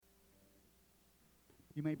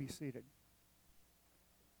You may be seated.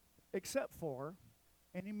 Except for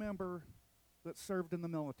any member that served in the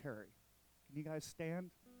military. Can you guys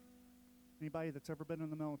stand? Anybody that's ever been in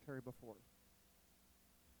the military before?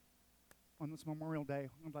 On this Memorial Day,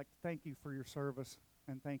 I'd like to thank you for your service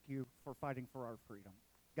and thank you for fighting for our freedom.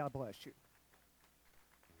 God bless you.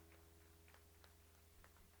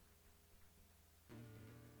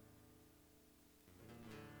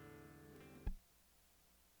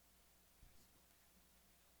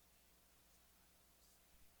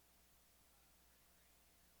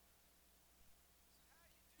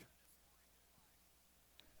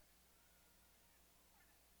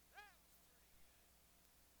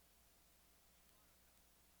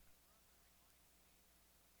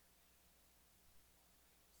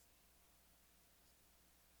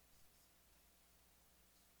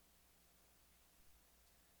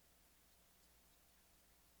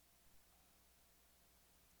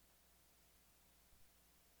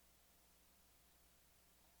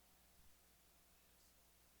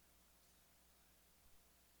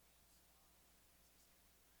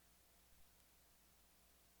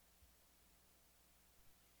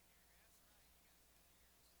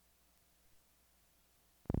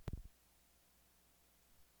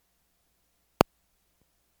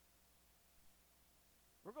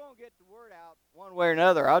 We're going to get the word out one way or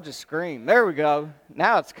another. I'll just scream. There we go.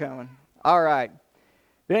 Now it's coming. All right.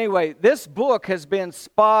 But anyway, this book has been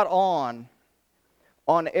spot on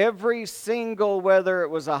every single, whether it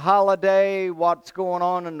was a holiday, what's going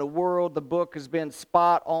on in the world, the book has been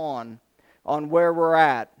spot on where we're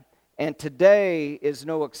at. And today is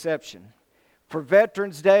no exception. For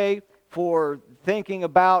Veterans Day, for thinking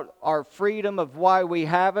about our freedom of why we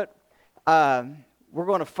have it, we're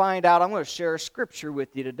going to find out. I'm going to share a scripture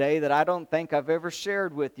with you today that I don't think I've ever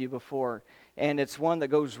shared with you before. And it's one that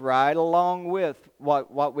goes right along with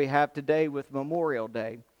what we have today with Memorial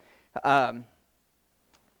Day.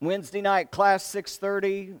 Wednesday night class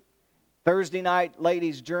 6:30, Thursday night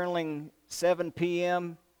ladies journaling 7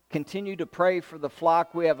 p.m. Continue to pray for the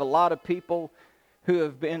flock. We have a lot of people who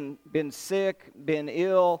have been sick, been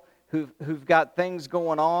ill, who've got things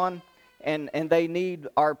going on, and they need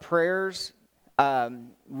our prayers.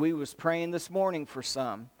 We was praying this morning for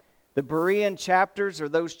some. The Berean chapters are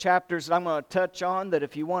those chapters that I'm going to touch on, that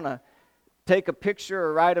if you want to take a picture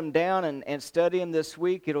or write them down and study them this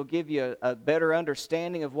week, it'll give you a better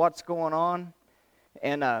understanding of what's going on.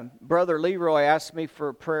 And Brother Leroy asked me for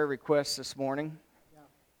a prayer request this morning.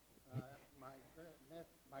 Yeah,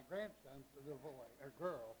 my grandson's a little boy, or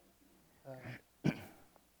girl.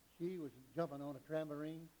 She was jumping on a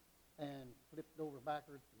trampoline and flipped over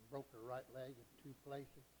backwards and broke her right leg in 2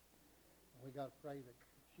 places. And we got to pray that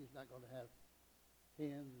she's not going to have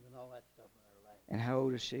pins and all that stuff in her leg. And how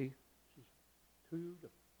old is she? She's 2 to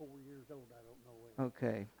 4 years old. I don't know when.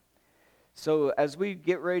 Okay. So as we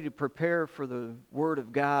get ready to prepare for the Word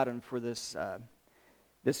of God and for this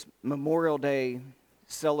Memorial Day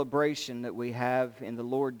celebration that we have in the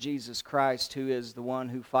Lord Jesus Christ, who is the one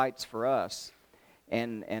who fights for us,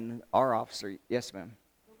 and our officer. Yes, ma'am.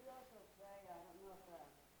 So we also pray, I don't know if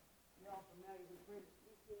you're all familiar with Brenda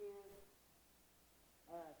Ceasting is.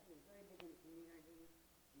 She was very big in the community,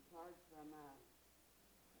 in charge from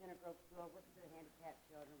Center Grove School, worked with the handicapped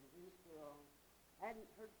children, was in the school. I hadn't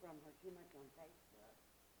heard from her too much on Facebook.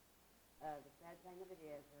 The sad thing of it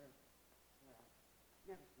is, she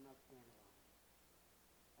never smoked marijuana.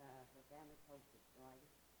 Her family told the story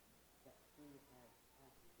that she has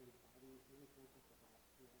been fighting many cancer for the last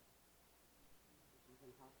year. She's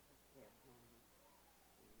in hospice care home.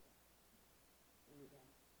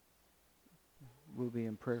 We'll be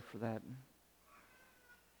in prayer for that.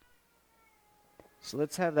 So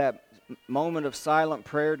let's have that moment of silent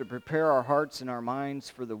prayer to prepare our hearts and our minds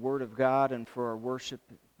for the Word of God and for our worship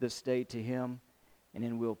this day to Him. And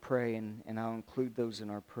then we'll pray, and I'll include those in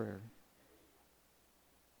our prayer.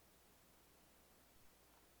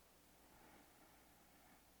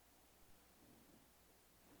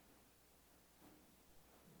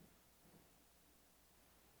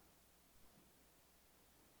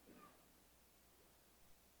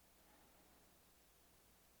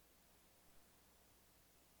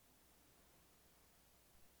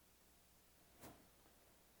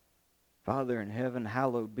 Father in heaven,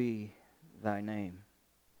 hallowed be thy name.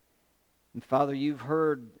 And Father, you've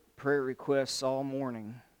heard prayer requests all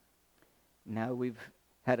morning. Now we've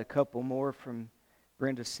had a couple more from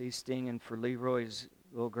Brenda Ceasting and for Leroy's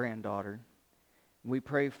little granddaughter. We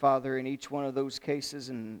pray, Father, in each one of those cases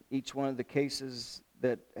and each one of the cases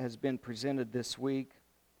that has been presented this week,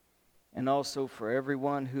 and also for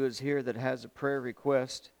everyone who is here that has a prayer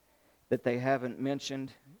request that they haven't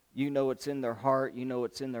mentioned You know what's in their heart. You know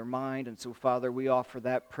what's in their mind. And so, Father, we offer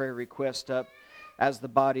that prayer request up as the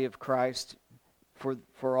body of Christ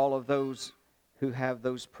for all of those who have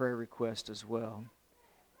those prayer requests as well.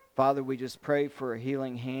 Father, we just pray for a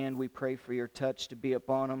healing hand. We pray for your touch to be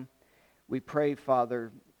upon them. We pray,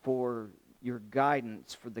 Father, for your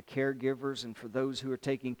guidance for the caregivers and for those who are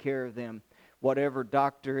taking care of them. Whatever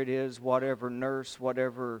doctor it is, whatever nurse,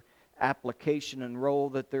 whatever application and role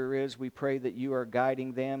that there is, we pray that you are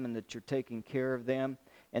guiding them and that you're taking care of them,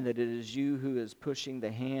 and that it is you who is pushing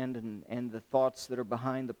the hand and the thoughts that are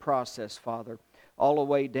behind the process, Father, all the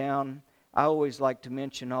way down. I always like to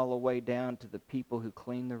mention all the way down to the people who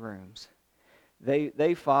clean the rooms.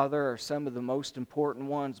 They, Father, are some of the most important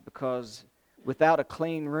ones, because without a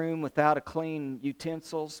clean room, without a clean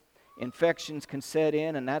utensils, infections can set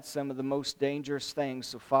in, and that's some of the most dangerous things.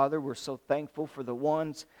 So, Father, we're so thankful for the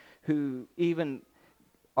ones who even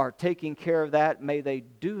are taking care of that. May they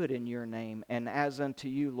do it in your name and as unto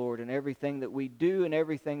you, Lord. And everything that we do and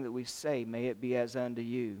everything that we say, may it be as unto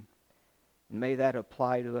you. And may that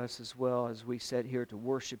apply to us as well as we sit here to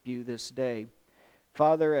worship you this day.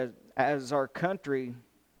 Father, as our country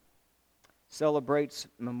celebrates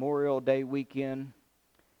Memorial Day weekend,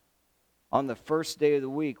 on the first day of the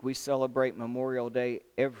week, we celebrate Memorial Day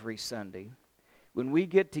every Sunday. When we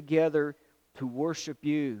get together to worship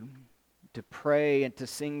you, to pray and to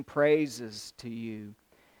sing praises to you,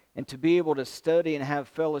 and to be able to study and have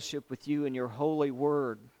fellowship with you in your holy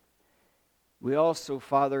word, we also,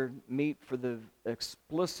 Father, meet for the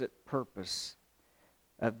explicit purpose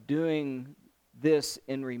of doing this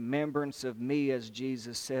in remembrance of me, as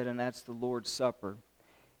Jesus said, and that's the Lord's Supper.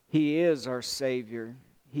 He is our Savior.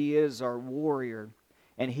 He is our warrior.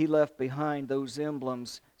 And He left behind those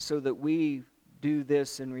emblems so that we do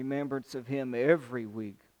this in remembrance of Him every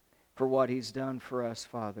week for what He's done for us,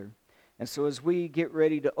 Father. And so as we get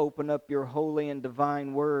ready to open up your holy and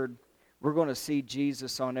divine word, we're going to see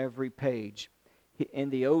Jesus on every page. In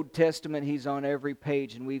the Old Testament, He's on every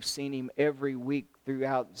page, and we've seen Him every week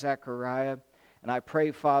throughout Zechariah. And I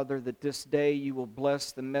pray, Father, that this day you will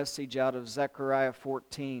bless the message out of Zechariah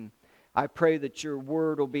 14. I pray that your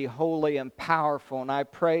word will be holy and powerful, and I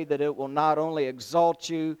pray that it will not only exalt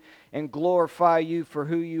you and glorify you for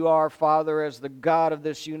who you are, Father, as the God of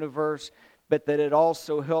this universe, but that it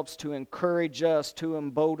also helps to encourage us, to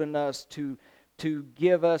embolden us, to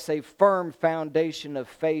give us a firm foundation of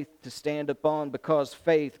faith to stand upon, because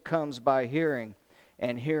faith comes by hearing,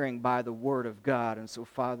 and hearing by the word of God. And so,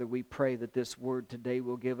 Father, we pray that this word today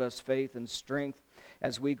will give us faith and strength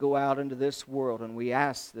as we go out into this world. And we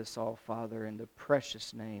ask this all, Father, in the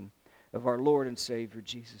precious name of our Lord and Savior,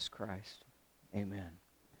 Jesus Christ. Amen.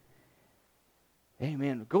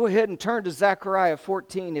 Amen. Go ahead and turn to Zechariah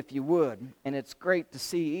 14 if you would. And it's great to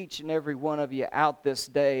see each and every one of you out this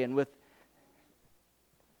day. And with,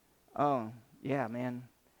 oh, yeah, man.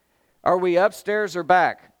 Are we upstairs or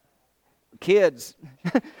back? Kids,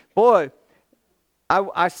 boy,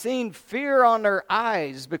 I seen fear on their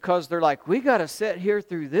eyes, because they're like, we got to sit here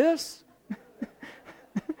through this?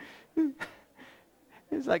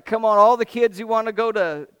 It's like, come on, all the kids who want to go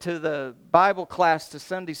to the Bible class, to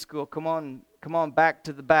Sunday school, come on back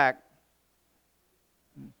to the back.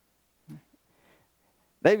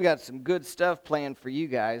 They've got some good stuff planned for you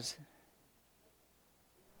guys.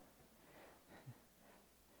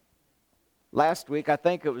 Last week, I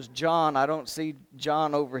think it was John. I don't see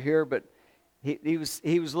John over here, but he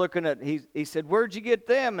was looking at. He said, "Where'd you get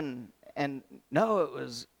them?" And no, it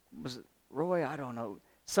was Roy. I don't know.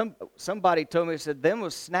 Somebody told me. He said, "Them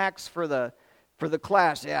was snacks for the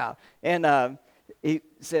class." Yeah, and he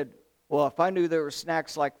said, "Well, if I knew there were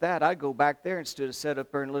snacks like that, I'd go back there instead of sit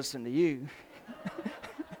up there and listen to you."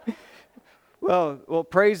 Well,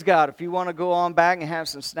 praise God. If you want to go on back and have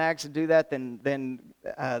some snacks and do that, then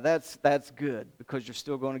that's good, because you're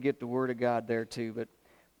still going to get the Word of God there too. But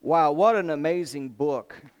wow, what an amazing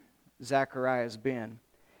book Zechariah has been.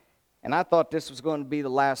 And I thought this was going to be the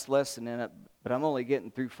last lesson in it, but I'm only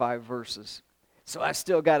getting through 5 verses. So I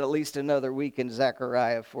still got at least another week in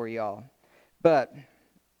Zechariah for y'all. But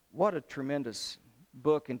what a tremendous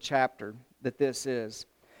book and chapter that this is.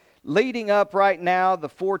 Leading up right now, the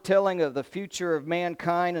foretelling of the future of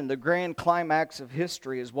mankind and the grand climax of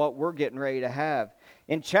history is what we're getting ready to have.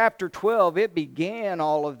 In chapter 12, it began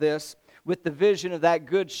all of this with the vision of that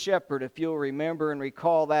good shepherd. If you'll remember and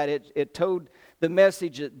recall that, it told the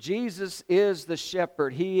message that Jesus is the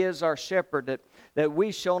shepherd. He is our shepherd, that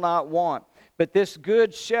we shall not want. But this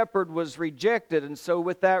good shepherd was rejected, and so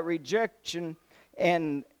with that rejection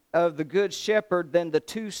and of the good shepherd, then the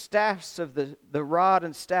two staffs of the rod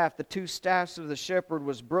and staff, the two staffs of the shepherd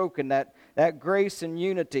was broken. That that grace and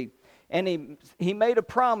unity. And he made a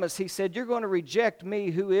promise. He said, you're going to reject me,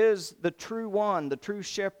 who is the true one, the true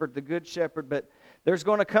shepherd, the good shepherd. But there's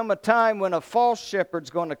going to come a time when a false shepherd's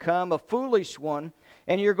going to come, a foolish one,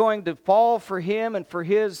 and you're going to fall for him and for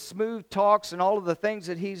his smooth talks and all of the things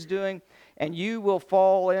that he's doing, and you will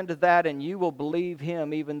fall into that, and you will believe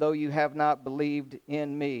him even though you have not believed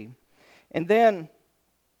in me. And then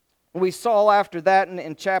we saw after that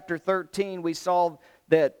in chapter 13, we saw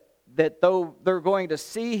that though they're going to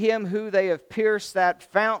see him who they have pierced, that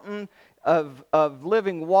fountain of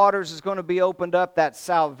living waters is going to be opened up, that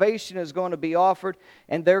salvation is going to be offered,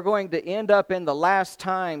 and they're going to end up in the last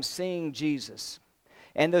time seeing Jesus.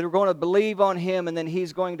 And they're going to believe on him, and then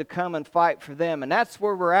he's going to come and fight for them. And that's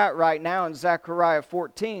where we're at right now in Zechariah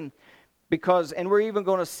 14, and we're even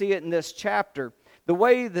going to see it in this chapter. The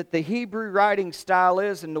way that the Hebrew writing style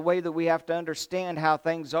is and the way that we have to understand how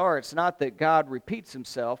things are, it's not that God repeats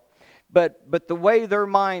himself, but the way their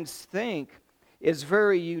minds think is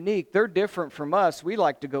very unique. They're different from us. We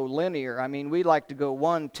like to go linear. I mean, we like to go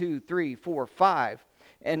 1, 2, 3, 4, 5.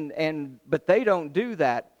 But they don't do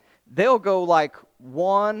that. They'll go like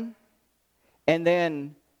 1 and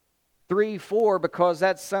then 3, 4 because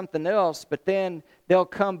that's something else. But then they'll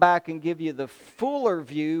come back and give you the fuller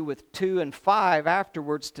view with 2 and 5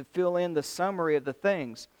 afterwards to fill in the summary of the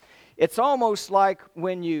things. It's almost like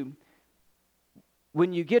when you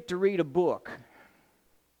get to read a book.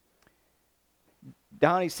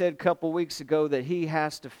 Donnie said a couple weeks ago that he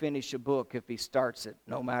has to finish a book if he starts it,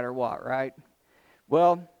 no matter what, right?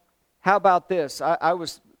 Well, how about this? I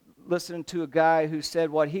was listening to a guy who said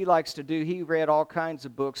what he likes to do. He read all kinds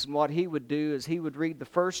of books, and what he would do is he would read the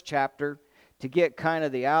first chapter to get kind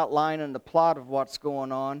of the outline and the plot of what's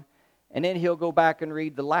going on, and then he'll go back and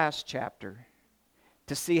read the last chapter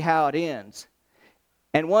to see how it ends.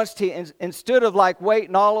 And once instead of like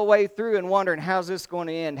waiting all the way through and wondering how's this going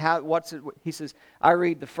to end, he says, I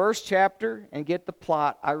read the first chapter and get the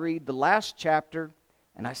plot. I read the last chapter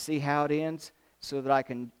and I see how it ends so that I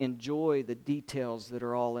can enjoy the details that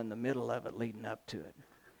are all in the middle of it leading up to it.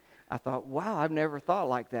 I thought, wow, I've never thought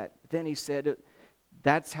like that. But then he said,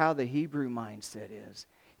 that's how the Hebrew mindset is.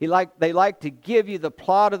 They like to give you the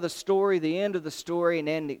plot of the story, the end of the story, and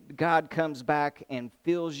then God comes back and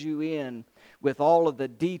fills you in with all of the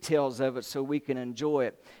details of it so we can enjoy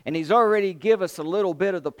it. And he's already given us a little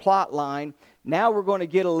bit of the plot line. Now we're going to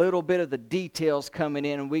get a little bit of the details coming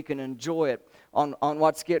in, and we can enjoy it on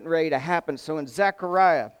what's getting ready to happen. So in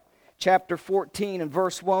Zechariah chapter 14 and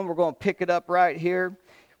verse 1, we're going to pick it up right here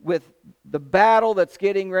with the battle that's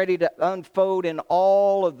getting ready to unfold in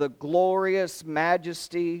all of the glorious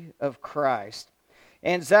majesty of Christ.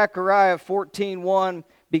 And Zechariah 14:1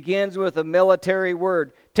 begins with a military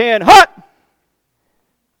word. 10, hut!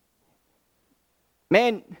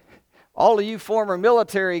 Man, all of you former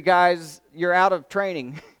military guys, you're out of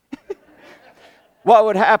training. What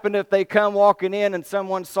would happen if they come walking in and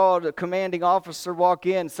someone saw the commanding officer walk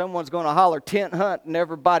in, someone's going to holler, tent hunt, and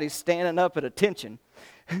everybody's standing up at attention?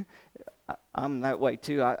 I'm that way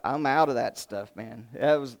too. I'm out of that stuff, man.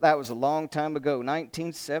 That was a long time ago,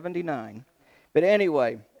 1979. But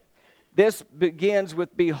anyway, this begins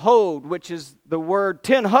with behold, which is the word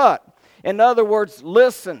ten hut. In other words,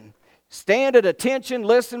 listen. Stand at attention,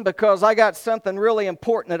 listen, because I got something really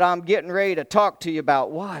important that I'm getting ready to talk to you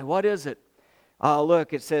about. Why? What is it? Oh,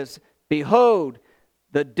 look, it says, behold,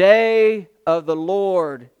 the day of the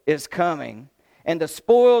Lord is coming, and the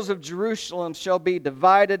spoils of Jerusalem shall be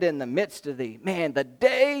divided in the midst of thee. Man, the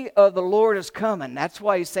day of the Lord is coming. That's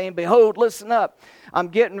why he's saying, behold, listen up. I'm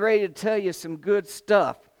getting ready to tell you some good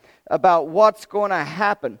stuff about what's going to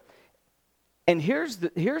happen. And here's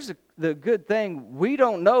the good thing. We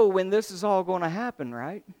don't know when this is all going to happen,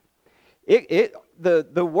 right?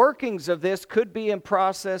 The workings of this could be in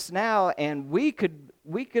process now, and we could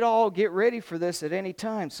all get ready for this at any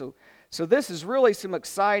time. So this is really some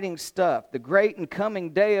exciting stuff. The great and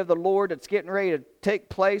coming day of the Lord that's getting ready to take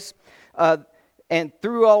place. And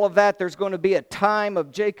through all of that, there's going to be a time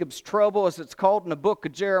of Jacob's trouble, as it's called in the book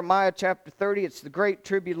of Jeremiah chapter 30. It's the Great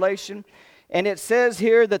Tribulation. And it says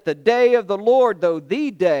here that the day of the Lord, though,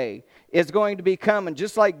 the day, is going to be coming.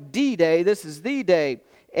 Just like D-Day, this is the day.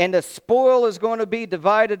 And the spoil is going to be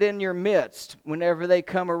divided in your midst whenever they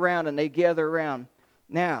come around and they gather around.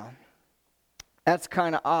 Now, that's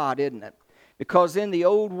kind of odd, isn't it? Because in the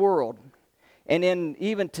old world, and in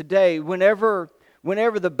even today, whenever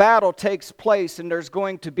the battle takes place and there's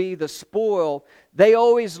going to be the spoil, they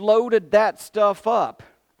always loaded that stuff up.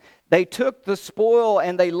 They took the spoil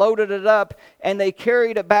and they loaded it up and they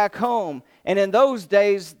carried it back home. And in those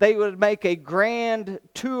days, they would make a grand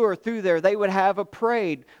tour through there. They would have a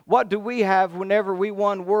parade. What do we have whenever we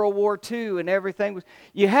won World War II and everything?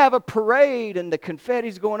 You have a parade and the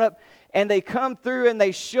confetti's going up, and they come through and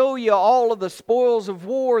they show you all of the spoils of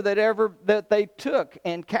war that they took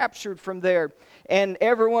and captured from there. And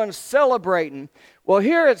everyone's celebrating. Well,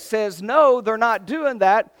 here it says, no, they're not doing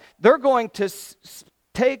that. They're going to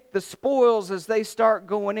take the spoils as they start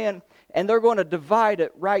going in, and they're going to divide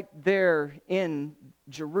it right there in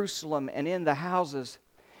Jerusalem and in the houses.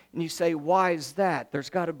 And you say, why is that? There's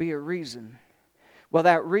got to be a reason. Well,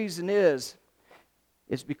 that reason is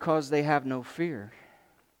because they have no fear.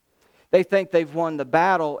 They think they've won the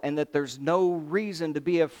battle and that there's no reason to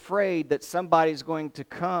be afraid that somebody's going to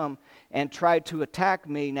come and try to attack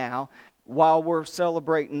me now while we're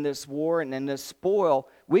celebrating this war and in this spoil.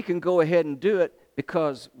 We can go ahead and do it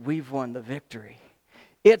because we've won the victory.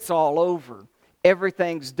 It's all over.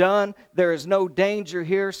 Everything's done. There is no danger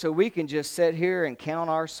here, so we can just sit here and count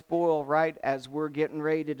our spoil right as we're getting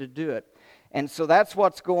ready to do it. And so that's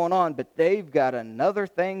what's going on, but they've got another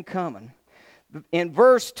thing coming. In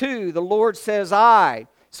verse 2, the Lord says, I.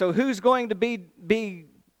 So who's going to be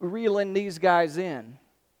reeling these guys in?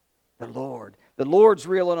 The Lord. The Lord's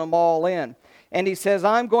reeling them all in. And he says,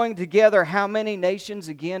 I'm going to gather how many nations?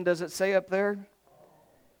 Again, does it say up there?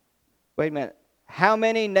 Wait a minute. How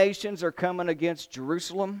many nations are coming against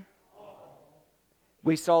Jerusalem?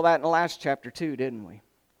 We saw that in the last chapter too, didn't we?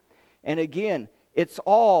 And again, it's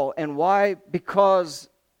all. And why? Because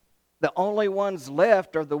the only ones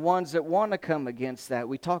left are the ones that want to come against that.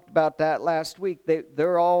 We talked about that last week. They've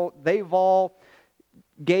all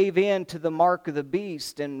gave in to the mark of the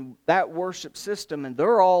beast and that worship system, and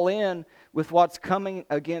they're all in with what's coming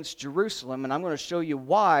against Jerusalem. And I'm going to show you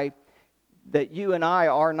why that you and I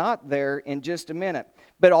are not there in just a minute.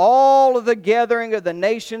 But all of the gathering of the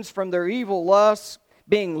nations from their evil lusts,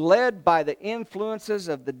 being led by the influences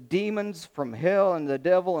of the demons from hell and the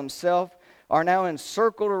devil himself, are now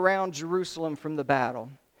encircled around Jerusalem from the battle.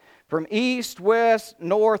 From east, west,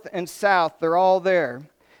 north, and south, they're all there.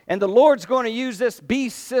 And the Lord's going to use this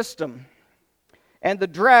beast system and the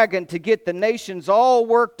dragon to get the nations all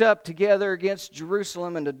worked up together against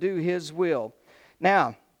Jerusalem and to do His will.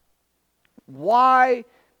 Now, why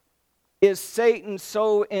is Satan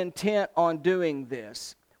so intent on doing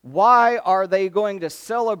this? Why are they going to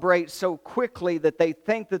celebrate so quickly that they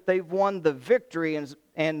think that they've won the victory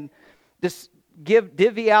and just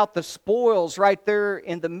divvy out the spoils right there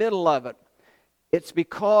in the middle of it? It's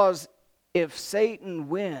because if Satan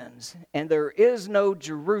wins and there is no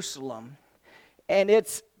Jerusalem and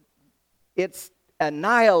it's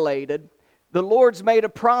annihilated, the Lord's made a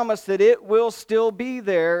promise that it will still be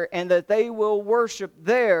there and that they will worship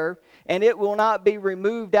there, and it will not be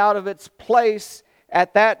removed out of its place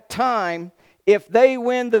at that time. If they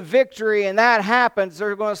win the victory and that happens,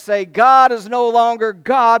 they're going to say, God is no longer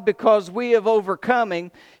God because we have overcome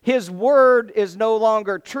Him. His word is no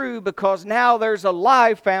longer true because now there's a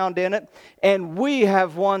lie found in it, and we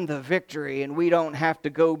have won the victory, and we don't have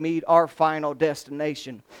to go meet our final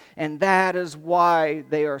destination. And that is why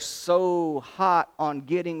they are so hot on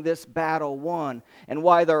getting this battle won, and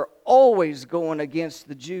why they're always going against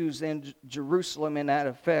the Jews in Jerusalem in that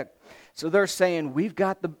effect. So they're saying, we've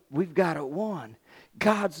got it won.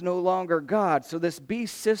 God's no longer God. So this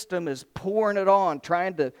beast system is pouring it on,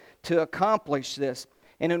 trying to accomplish this.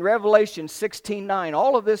 And in Revelation 16:9,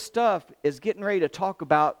 all of this stuff is getting ready to talk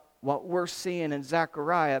about what we're seeing in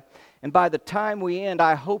Zechariah. And by the time we end,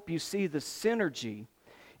 I hope you see the synergy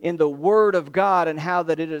in the Word of God and how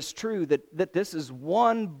that it is true that this is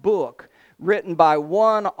one book written by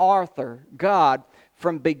one author, God,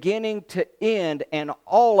 from beginning to end, and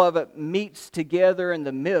all of it meets together in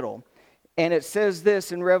the middle. And it says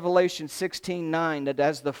this in Revelation 16:9, that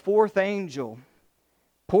as the fourth angel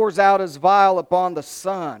pours out his vial upon the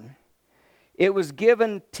sun, it was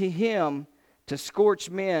given to him to scorch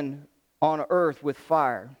men on earth with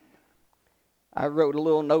fire. I wrote a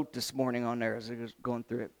little note this morning on there as I was going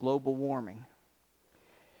through it. Global warming.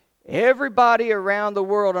 Everybody around the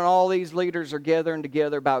world and all these leaders are gathering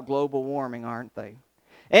together about global warming, aren't they?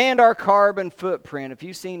 And our carbon footprint. If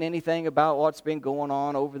you've seen anything about what's been going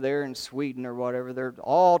on over there in Sweden or whatever, they're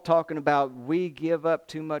all talking about we give up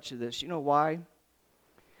too much of this. You know why?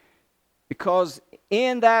 Because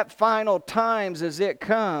in that final times as it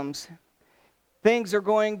comes, things are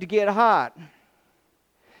going to get hot.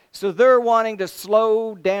 So they're wanting to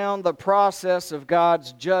slow down the process of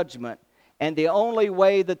God's judgment. And the only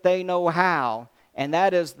way that they know how, and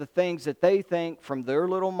that is the things that they think from their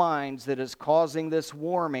little minds that is causing this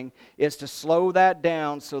warming, is to slow that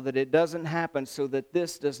down so that it doesn't happen, so that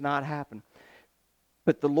this does not happen.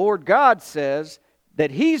 But the Lord God says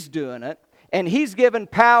that He's doing it, and He's given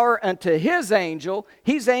power unto His angel.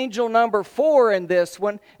 He's angel number 4 in this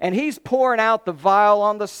one, and He's pouring out the vial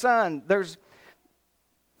on the sun.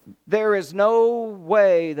 There is no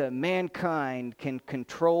way that mankind can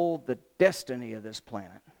control the destiny of this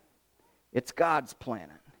planet. It's God's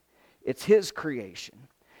planet. It's His creation.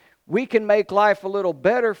 We can make life a little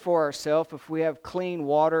better for ourselves if we have clean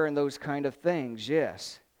water and those kind of things,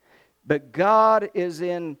 yes. But God is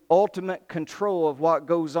in ultimate control of what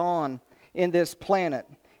goes on in this planet.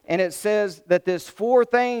 And it says that this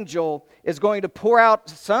 4th angel is going to pour out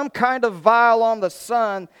some kind of vial on the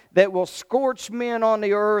sun that will scorch men on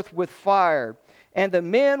the earth with fire. And the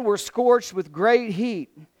men were scorched with great heat.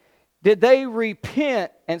 Did they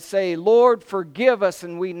repent and say, Lord, forgive us,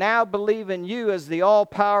 and we now believe in you as the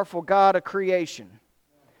all-powerful God of creation?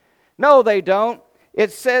 No, they don't.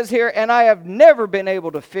 It says here, and I have never been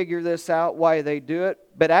able to figure this out, why they do it,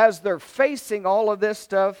 but as they're facing all of this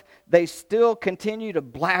stuff, they still continue to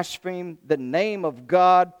blaspheme the name of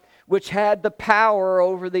God, which had the power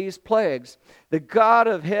over these plagues. The God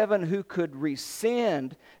of heaven who could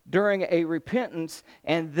rescind during a repentance,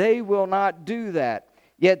 and they will not do that.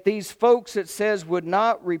 Yet these folks, it says, would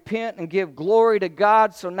not repent and give glory to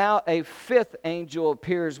God. So now a 5th angel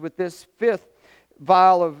appears with this 5th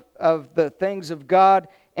vial of the things of God.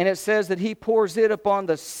 And it says that he pours it upon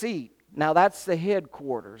the seat. Now that's the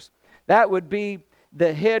headquarters. That would be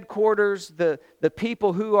the headquarters, the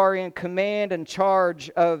people who are in command and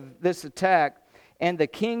charge of this attack. And the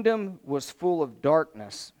kingdom was full of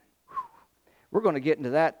darkness. We're going to get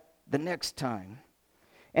into that the next time.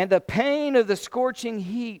 And the pain of the scorching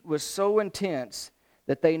heat was so intense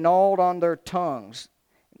that they gnawed on their tongues.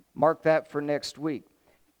 Mark that for next week.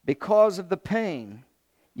 Because of the pain.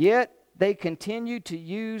 Yet they continued to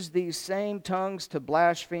use these same tongues to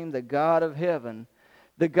blaspheme the God of heaven,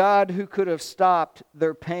 the God who could have stopped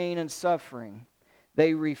their pain and suffering.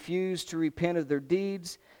 They refused to repent of their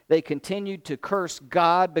deeds. They continued to curse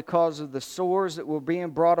God because of the sores that were being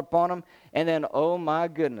brought upon them. And then, oh my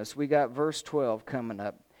goodness, we got verse 12 coming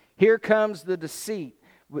up. Here comes the deceit.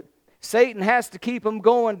 Satan has to keep them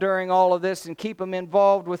going during all of this and keep them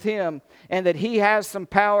involved with him. And that he has some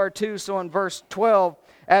power too. So in verse 12,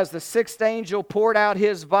 as the 6th angel poured out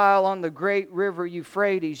his vial on the great river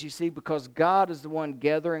Euphrates, you see, because God is the one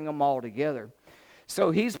gathering them all together.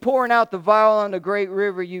 So he's pouring out the vial on the great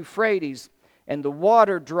river Euphrates. And the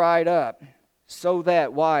water dried up, so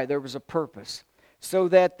that, why? There was a purpose. So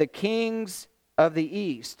that the kings of the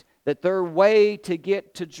east, that their way to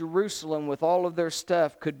get to Jerusalem with all of their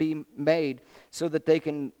stuff could be made so that they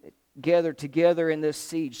can gather together in this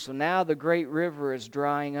siege. So now the great river is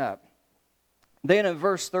drying up. Then in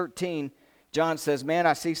verse 13, John says, man,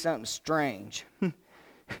 I see something strange.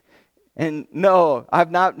 And no,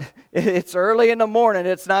 I've not, it's early in the morning.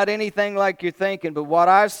 It's not anything like you're thinking. But what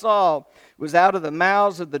I saw was out of the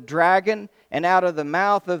mouths of the dragon and out of the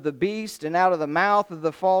mouth of the beast and out of the mouth of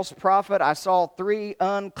the false prophet, I saw 3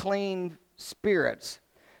 unclean spirits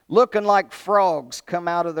looking like frogs come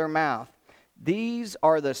out of their mouth. These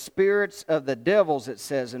are the spirits of the devils, it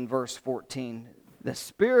says in verse 14. The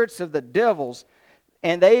spirits of the devils,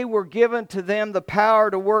 and they were given to them the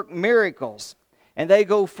power to work miracles. And they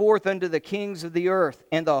go forth unto the kings of the earth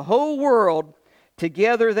and the whole world to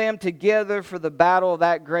gather them together for the battle of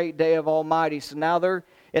that great day of Almighty. So now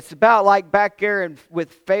it's about like back there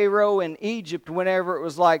with Pharaoh in Egypt, whenever it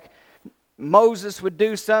was like Moses would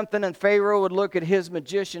do something and Pharaoh would look at his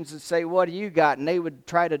magicians and say, what do you got? And they would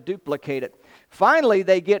try to duplicate it. Finally,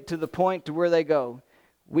 they get to the point to where they go,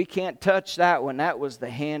 we can't touch that one. That was the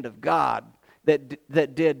hand of God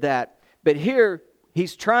that did that. But here,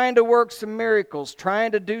 he's trying to work some miracles,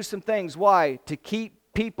 trying to do some things. Why? To keep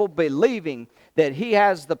people believing that he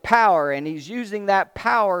has the power, and he's using that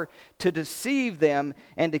power to deceive them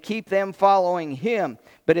and to keep them following him.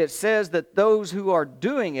 But it says that those who are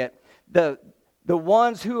doing it, the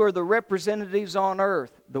ones who are the representatives on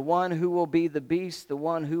earth, the one who will be the beast, the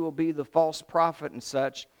one who will be the false prophet and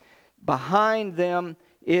such, behind them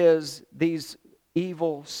is these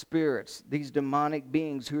evil spirits, these demonic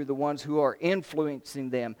beings who are the ones who are influencing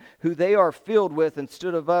them, who they are filled with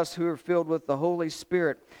instead of us who are filled with the Holy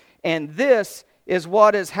Spirit. And this is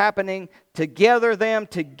what is happening to gather them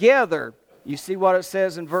together. You see what it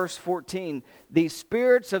says in verse 14. These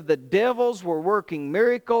spirits of the devils were working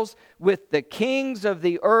miracles with the kings of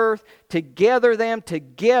the earth to gather them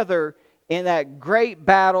together in that great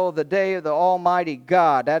battle, the day of the Almighty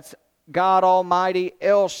God. That's God Almighty,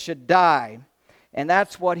 El Shaddai. And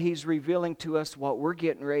that's what he's revealing to us, what we're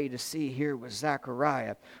getting ready to see here with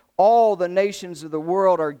Zechariah. all the nations of the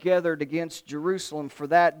world are gathered against Jerusalem for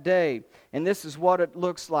that day. And this is what it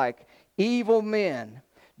looks like. Evil men,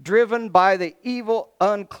 driven by the evil,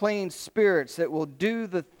 unclean spirits that will do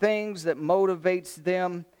the things that motivates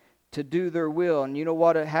them to do their will. And you know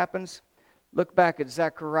what happens? Look back at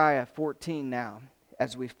Zechariah 14 now.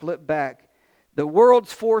 As we flip back, the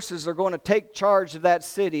world's forces are going to take charge of that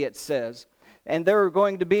city, it says. And they're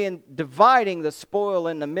going to be dividing the spoil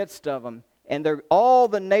in the midst of them. And all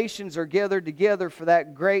the nations are gathered together for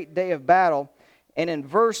that great day of battle. And in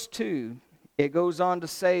verse 2, it goes on to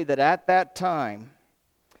say that at that time,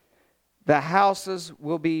 the houses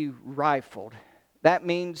will be rifled. That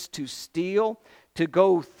means to steal, to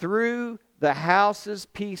go through the houses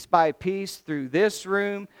piece by piece, through this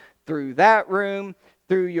room, through that room,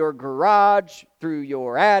 through your garage, through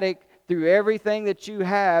your attic, through everything that you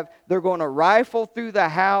have. They're going to rifle through the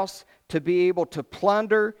house to be able to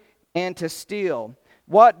plunder and to steal.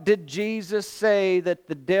 What did Jesus say that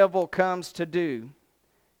the devil comes to do?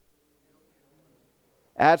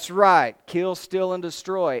 That's right. Kill, steal, and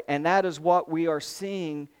destroy. And that is what we are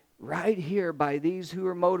seeing right here by these who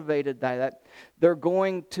are motivated by that. They're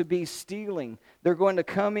going to be stealing. They're going to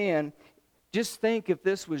come in. Just think if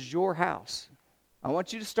this was your house. I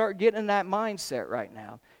want you to start getting in that mindset right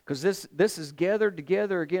now. Because this is gathered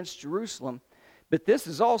together against Jerusalem. But this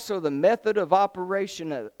is also the method of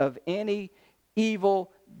operation of any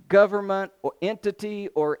evil government or entity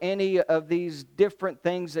or any of these different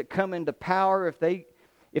things that come into power.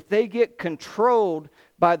 If they get controlled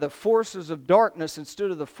by the forces of darkness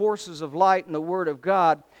instead of the forces of light and the Word of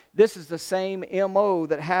God, this is the same MO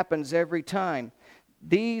that happens every time.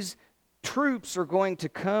 These troops are going to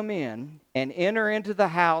come in and enter into the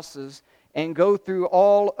houses and go through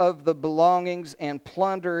all of the belongings and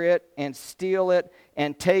plunder it and steal it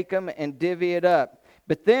and take them and divvy it up.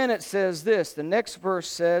 But then it says this, the next verse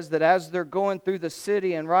says that as they're going through the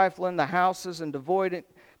city and rifling the houses and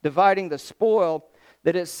dividing the spoil,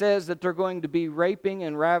 that it says that they're going to be raping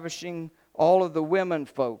and ravishing all of the women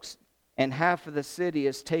folks, and half of the city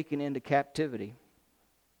is taken into captivity.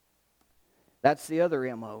 That's the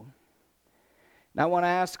other MO. Now I want to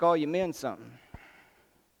ask all you men something.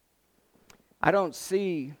 I don't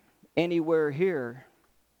see anywhere here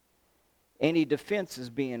any defenses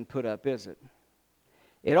being put up, is it?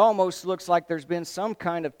 It almost looks like there's been some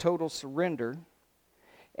kind of total surrender,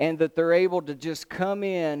 and that they're able to just come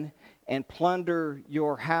in and plunder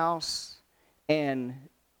your house and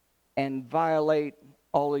violate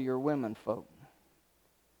all of your women folk.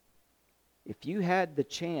 If you had the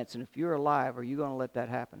chance, and if you're alive, are you going to let that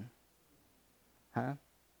happen? Huh?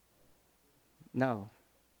 No.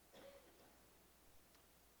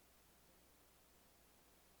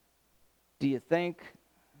 Do you think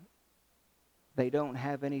they don't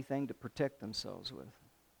have anything to protect themselves with?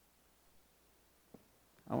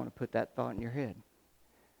 I want to put that thought in your head.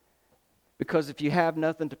 Because if you have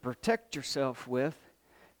nothing to protect yourself with,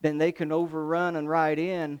 then they can overrun and ride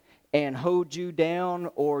in and hold you down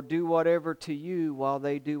or do whatever to you while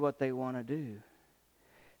they do what they want to do.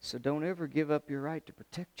 So don't ever give up your right to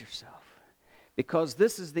protect yourself. Because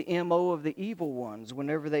this is the MO of the evil ones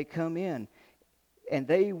whenever they come in. And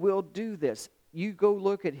they will do this. You go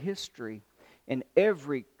look at history, and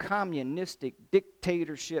every communistic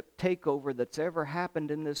dictatorship takeover that's ever happened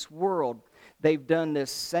in this world, they've done this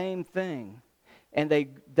same thing. And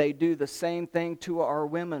they do the same thing to our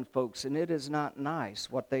women folks, and it is not nice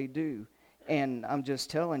what they do. And I'm just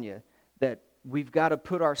telling you that we've got to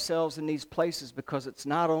put ourselves in these places, because it's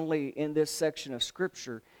not only in this section of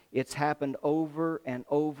Scripture, it's happened over and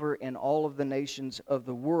over in all of the nations of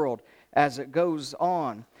the world as it goes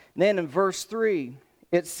on. And then in verse 3,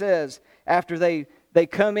 it says, after they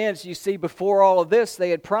come in, so you see, before all of this, they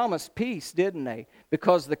had promised peace, didn't they?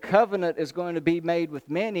 Because the covenant is going to be made with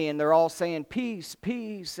many, and they're all saying, peace,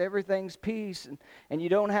 peace, everything's peace, and you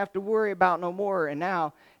don't have to worry about no more. And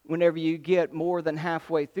now, whenever you get more than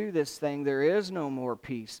halfway through this thing, there is no more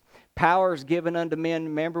peace. Power is given unto men,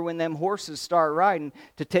 remember when them horses start riding,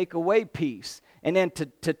 to take away peace. And then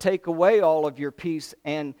to take away all of your peace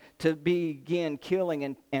and to begin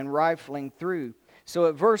killing and rifling through. So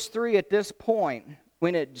at verse 3, at this point,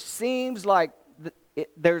 when it seems like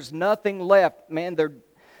there's nothing left, man,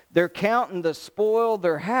 they're counting the spoil,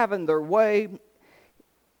 they're having their way.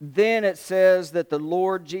 Then it says that the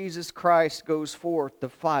Lord Jesus Christ goes forth to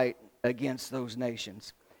fight against those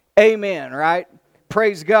nations. Amen, right?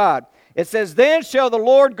 Praise God. It says, then shall the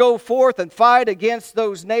Lord go forth and fight against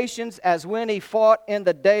those nations as when he fought in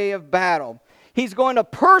the day of battle. He's going to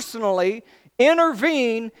personally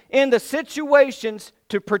intervene in the situations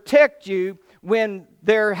to protect you when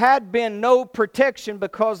there had been no protection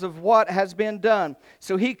because of what has been done.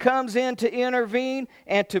 So he comes in to intervene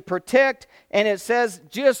and to protect, and it says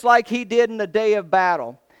just like he did in the day of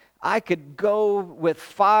battle. I could go with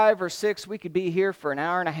 5 or 6, we could be here for an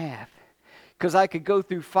hour and a half, because I could go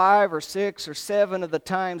through 5 or 6 or 7 of the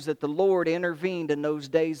times that the Lord intervened in those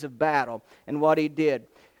days of battle and what he did.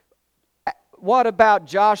 What about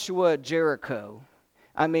Joshua at Jericho?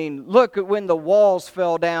 I mean, look at when the walls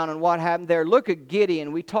fell down and what happened there. Look at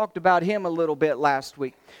Gideon. We talked about him a little bit last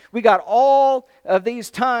week. We got all of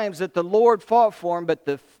these times that the Lord fought for him, but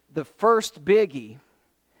the first biggie,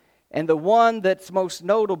 and the one that's most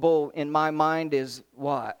notable in my mind is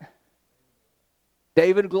what?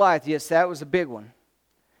 David and Goliath. Yes, that was a big one.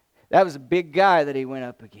 That was a big guy that he went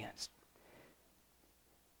up against.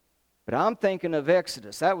 But I'm thinking of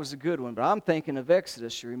Exodus. That was a good one. But I'm thinking of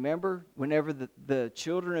Exodus. You remember whenever the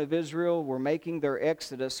children of Israel were making their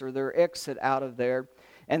exodus or their exit out of there,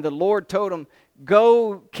 and the Lord told them,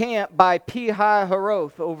 go camp by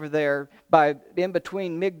Pi-hahiroth over there, in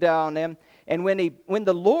between Migdal and them. And when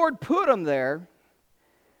the Lord put them there,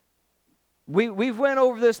 we've went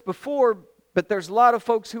over this before, but there's a lot of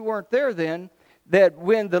folks who weren't there then, that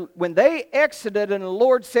when they exited and the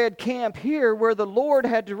Lord said camp here, where the Lord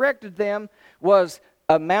had directed them was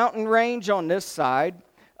a mountain range on this side,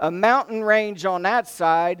 a mountain range on that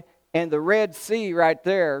side, and the Red Sea right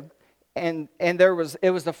there. And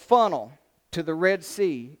it was a funnel to the Red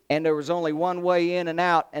Sea, and there was only one way in and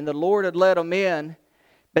out, and the Lord had let them in.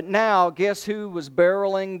 But now, guess who was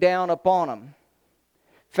barreling down upon them?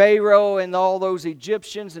 Pharaoh and all those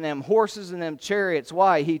Egyptians and them horses and them chariots.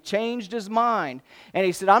 Why? He changed his mind. And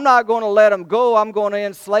he said, I'm not going to let them go. I'm going to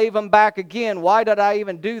enslave them back again. Why did I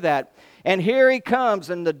even do that? And here he comes,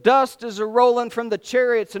 and the dust is a-rolling from the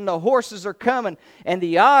chariots, and the horses are coming. And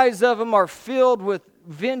the eyes of them are filled with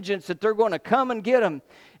vengeance that they're going to come and get them.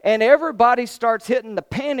 And everybody starts hitting the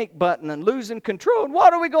panic button and losing control. And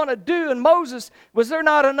what are we going to do? And Moses, was there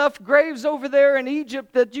not enough graves over there in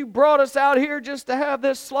Egypt that you brought us out here just to have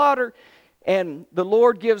this slaughter? And the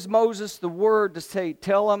Lord gives Moses the word to say,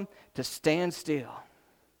 tell them to stand still.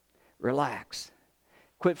 Relax.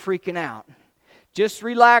 Quit freaking out. Just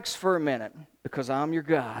relax for a minute, because I'm your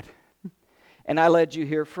God. And I led you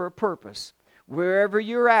here for a purpose. Wherever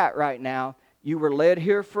you're at right now, you were led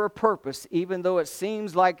here for a purpose. Even though it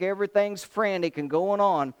seems like everything's frantic and going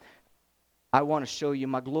on, I want to show you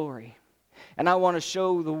my glory. And I want to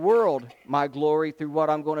show the world my glory through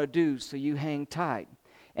what I'm going to do, so you hang tight.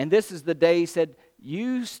 And this is the day he said,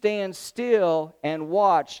 you stand still and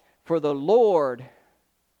watch, for the Lord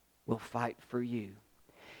will fight for you.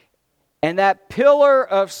 And that pillar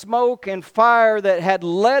of smoke and fire that had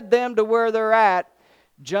led them to where they're at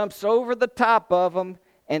jumps over the top of them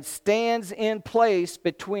and stands in place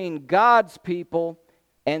between God's people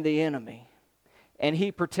and the enemy. And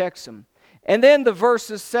he protects them. And then the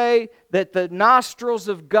verses say that the nostrils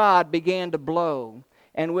of God began to blow.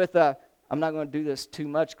 And I'm not going to do this too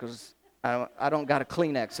much because I don't got a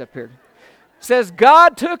Kleenex up here. It says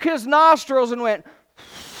God took his nostrils and went,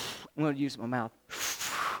 I'm going to use my mouth,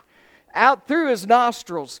 out through his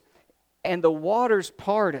nostrils, and the waters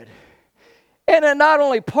parted. And it not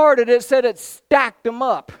only parted, it said it stacked them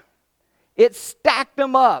up. It stacked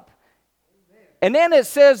them up. And then it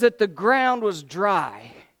says that the ground was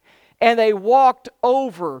dry. And they walked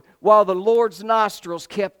over while the Lord's nostrils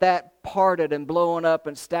kept that parted and blowing up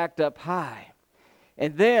and stacked up high.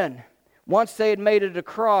 And then, once they had made it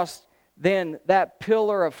across, then that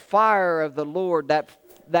pillar of fire of the Lord,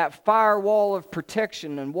 that firewall of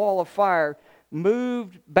protection and wall of fire,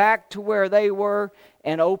 moved back to where they were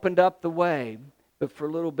and opened up the way. But for a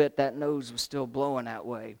little bit, that nose was still blowing that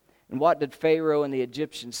way. And what did Pharaoh and the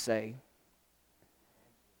Egyptians say?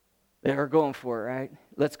 They were going for it, right?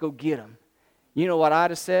 Let's go get them. You know what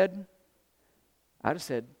I'd have said? I'd have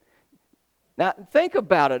said, now think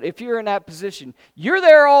about it. If you're in that position, you're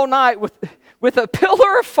there all night with a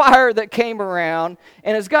pillar of fire that came around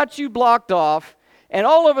and has got you blocked off. And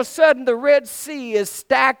all of a sudden, the Red Sea is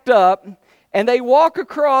stacked up, and they walk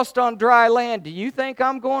across on dry land. Do you think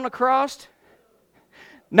I'm going across?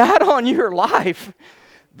 Not on your life.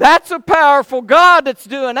 That's a powerful God that's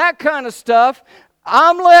doing that kind of stuff.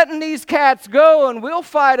 I'm letting these cats go, and we'll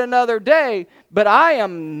fight another day, but I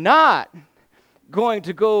am not going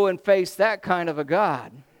to go and face that kind of a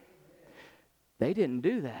God. They didn't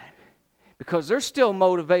do that because they're still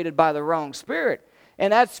motivated by the wrong spirit.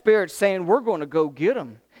 And that spirit's saying, we're going to go get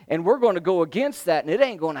them. And we're going to go against that. And it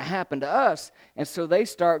ain't going to happen to us. And so they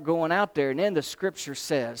start going out there. And then the scripture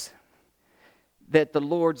says that the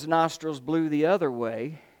Lord's nostrils blew the other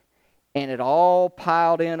way. And it all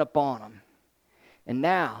piled in upon them. And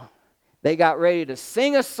now they got ready to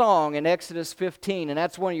sing a song in Exodus 15, and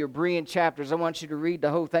that's one of your Berean chapters. I want you to read the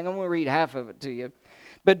whole thing. I'm going to read half of it to you.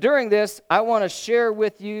 But during this, I want to share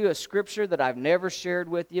with you a scripture that I've never shared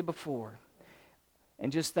with you before.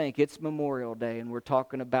 And just think, it's Memorial Day, and we're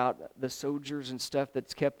talking about the soldiers and stuff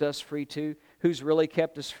that's kept us free too. Who's really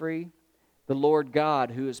kept us free? The Lord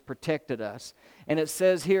God, who has protected us. And it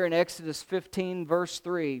says here in Exodus 15, verse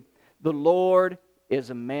 3, the Lord is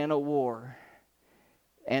a man of war,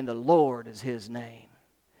 and the Lord is His name.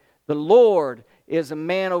 The Lord is a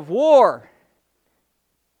man of war.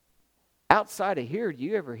 Outside of here, do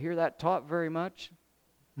you ever hear that taught very much?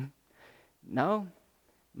 No.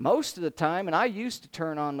 Most of the time, and I used to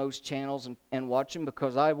turn on those channels and watch them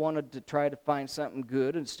because I wanted to try to find something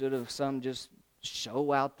good instead of some just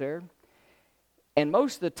show out there. And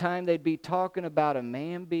most of the time, they'd be talking about a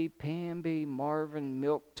Mamby, Pamby, Marvin,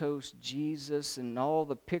 Milquetoast, Jesus, and all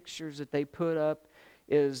the pictures that they put up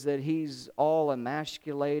is that he's all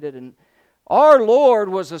emasculated. And our Lord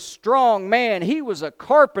was a strong man. He was a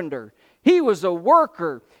carpenter. He was a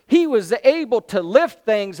worker. He was able to lift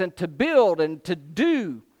things and to build and to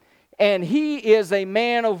do. And He is a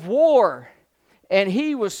man of war. And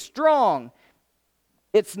He was strong.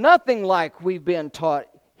 It's nothing like we've been taught.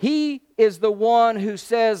 He is the one who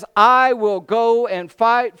says, I will go and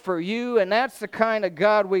fight for you. And that's the kind of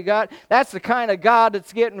God we got. That's the kind of God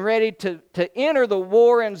that's getting ready to enter the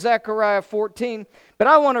war in Zechariah 14. But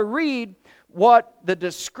I want to read what the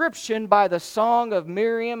description by the song of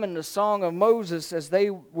Miriam and the song of Moses as they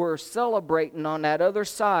were celebrating on that other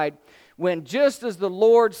side, when just as the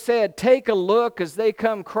Lord said, take a look as they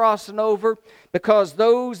come crossing over, because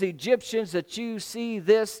those Egyptians that you see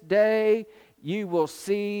this day, you will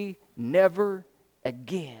see never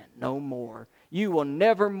again, no more. You will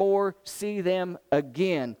never more see them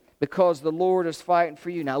again, because the Lord is fighting for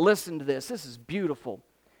you. Now listen to this. This is beautiful.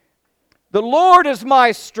 The Lord is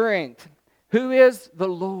my strength. Who is the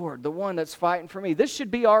Lord, the one that's fighting for me? This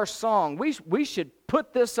should be our song. We should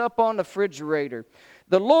put this up on the refrigerator.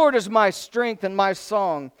 The Lord is my strength and my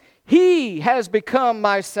song. He has become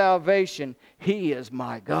my salvation. He is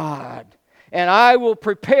my God. And I will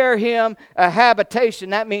prepare Him a habitation.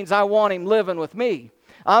 That means I want Him living with me.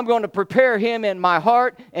 I'm going to prepare Him in my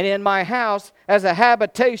heart and in my house as a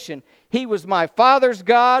habitation. He was my father's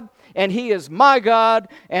God, and He is my God,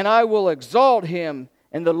 and I will exalt Him.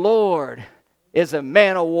 And the Lord is a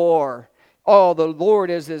man of war. Oh, the Lord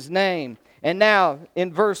is His name. And now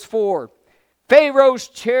in verse 4, Pharaoh's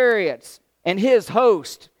chariots and his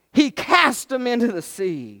host, he cast them into the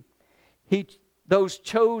sea. Those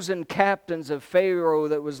chosen captains of Pharaoh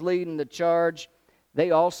that was leading the charge,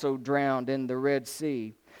 they also drowned in the Red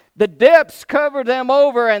Sea. The depths covered them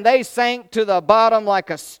over, and they sank to the bottom like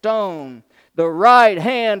a stone. The right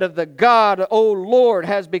hand of the God, O Lord,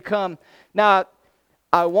 has become... Now,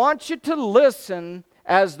 I want you to listen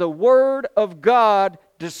as the Word of God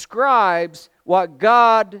describes what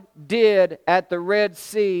God did at the Red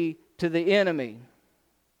Sea to the enemy.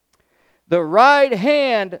 The right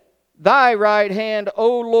hand, thy right hand,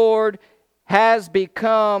 O Lord, has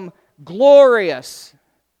become glorious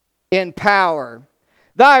in power.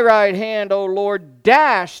 Thy right hand, O Lord,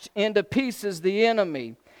 dashed into pieces the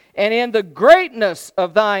enemy, and in the greatness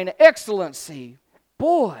of thine excellency.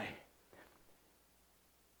 Boy,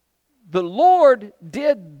 the Lord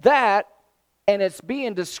did that, and it's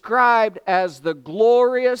being described as the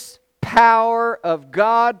glorious power of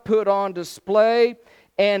God put on display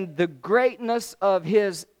and the greatness of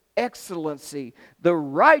His excellency, the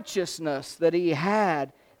righteousness that He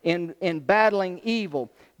had in battling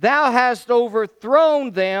evil. Thou hast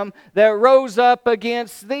overthrown them that rose up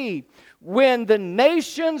against thee. When the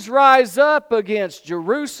nations rise up against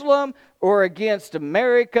Jerusalem or against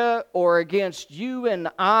America or against you and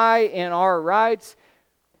I in our rights,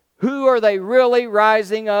 who are they really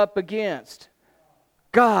rising up against?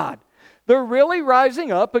 God. They're really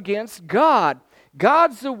rising up against God.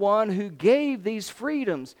 God's the one who gave these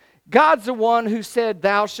freedoms. God's the one who said,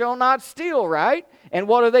 thou shalt not steal, right? And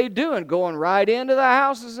what are they doing? Going right into the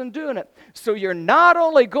houses and doing it. So you're not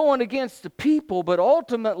only going against the people, but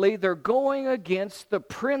ultimately they're going against the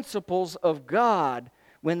principles of God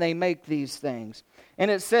when they make these things.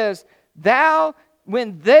 And it says, thou,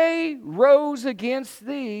 when they rose against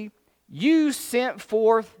thee, you sent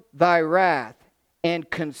forth thy wrath and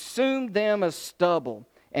consumed them as stubble.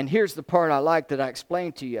 And here's the part I like that I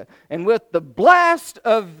explained to you. And with the blast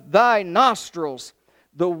of thy nostrils,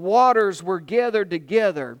 the waters were gathered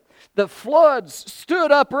together. The floods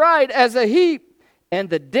stood upright as a heap, and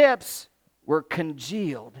the depths were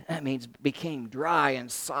congealed. That means became dry and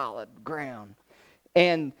solid ground.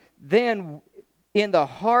 And then in the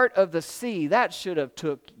heart of the sea. That should have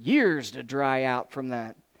took years to dry out from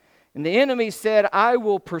that. And the enemy said, I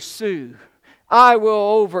will pursue. I will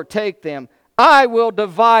overtake them. I will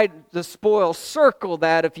divide the spoil. Circle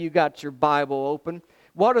that if you got your Bible open.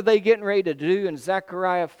 What are they getting ready to do in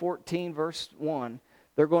Zechariah 14 verse 1?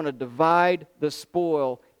 They're going to divide the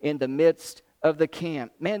spoil in the midst of the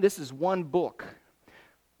camp. Man, this is one book,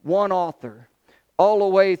 one author, all the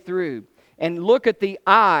way through. And look at the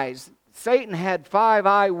eyes. Satan had 5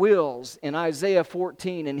 eye wills in Isaiah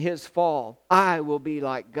 14 in his fall. I will be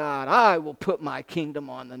like God. I will put my kingdom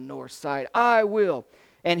on the north side. I will.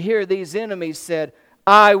 And here these enemies said,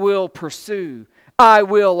 I will pursue. I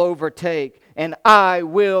will overtake. And I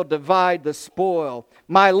will divide the spoil.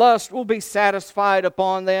 My lust will be satisfied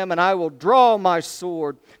upon them, and I will draw my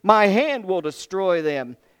sword. My hand will destroy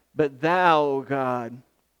them. But thou, O God,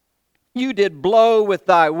 you did blow with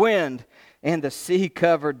thy wind, and the sea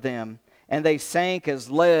covered them, and they sank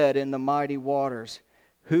as lead in the mighty waters.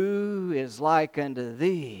 Who is like unto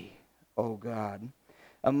thee, O God?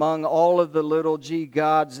 Among all of the little g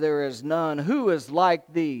gods there is none. Who is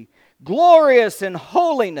like thee? Glorious in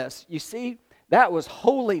holiness. You see, that was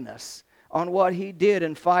holiness on what he did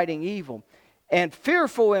in fighting evil. And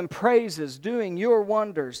fearful in praises, doing your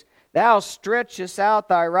wonders. Thou stretchest out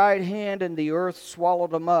thy right hand, and the earth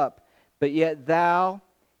swallowed them up. But yet thou,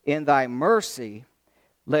 in thy mercy,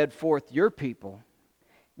 led forth your people,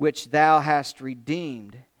 which thou hast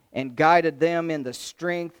redeemed, and guided them in the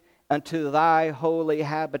strength unto thy holy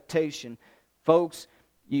habitation. Folks,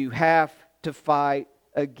 you have to fight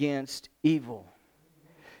against evil.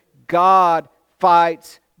 God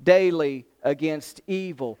fights daily against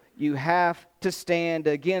evil. You have to stand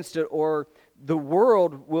against it, or the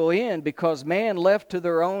world will end, because man left to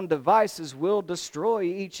their own devices will destroy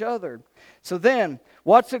each other. So then,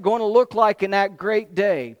 what's it going to look like in that great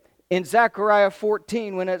day? In Zechariah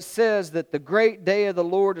 14, when it says that the great day of the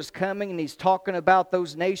Lord is coming, and he's talking about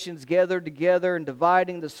those nations gathered together and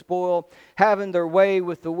dividing the spoil, having their way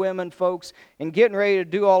with the women folks, and getting ready to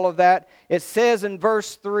do all of that, it says in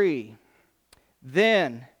verse 3,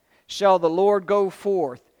 then shall the Lord go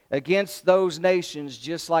forth against those nations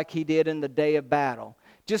just like he did in the day of battle.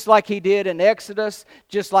 Just like he did in Exodus,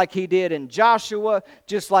 just like he did in Joshua,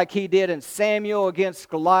 just like he did in Samuel against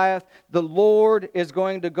Goliath. The Lord is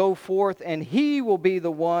going to go forth, and he will be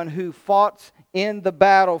the one who fought in the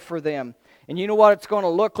battle for them. And you know what it's going to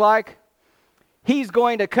look like? He's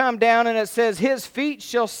going to come down, and it says, his feet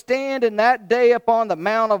shall stand in that day upon the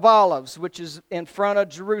Mount of Olives, which is in front of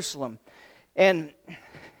Jerusalem. And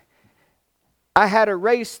I had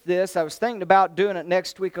erased this. I was thinking about doing it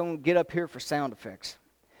next week. I'm going to get up here for sound effects.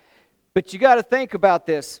 But you got to think about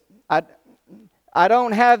this. I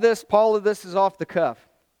don't have this. Paula, this is off the cuff.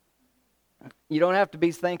 You don't have to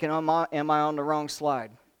be thinking, am I on the wrong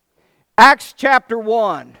slide? Acts chapter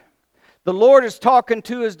 1. The Lord is talking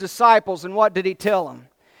to his disciples, and what did he tell them?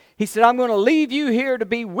 He said, I'm going to leave you here to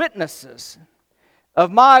be witnesses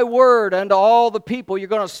of my word unto all the people. You're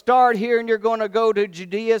going to start here, and you're going to go to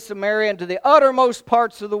Judea, Samaria, and to the uttermost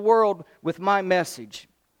parts of the world with my message.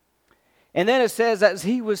 And then it says, as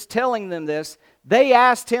he was telling them this, they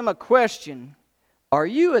asked him a question. Are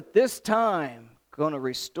you at this time going to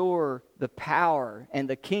restore the power and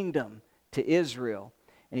the kingdom to Israel?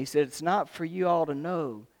 And he said, it's not for you all to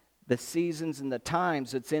know the seasons and the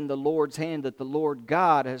times. It's in the Lord's hand that the Lord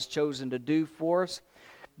God has chosen to do for us.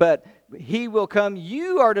 But he will come.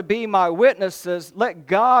 You are to be my witnesses. Let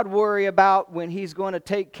God worry about when he's going to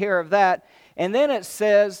take care of that. And then it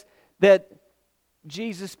says that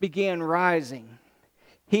Jesus began rising.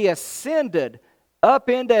 He ascended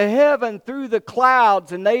up into heaven through the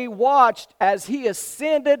clouds, and they watched as he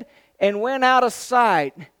ascended and went out of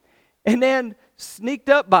sight. And then sneaked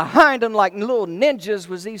up behind him like little ninjas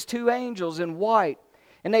was these 2 angels in white.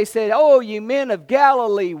 And they said, oh, you men of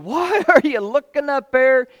Galilee, why are you looking up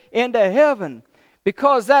there into heaven?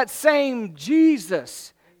 Because that same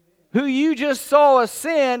Jesus who you just saw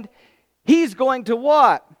ascend, he's going to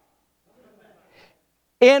what?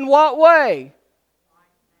 In what way?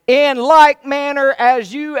 In like manner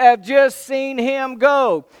as you have just seen him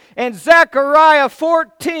go. And Zechariah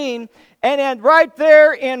 14, and then right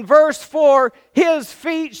there in verse 4, his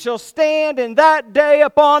feet shall stand in that day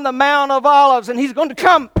upon the Mount of Olives. And he's going to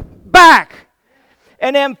come back.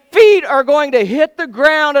 And them feet are going to hit the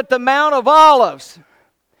ground at the Mount of Olives.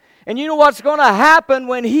 And you know what's going to happen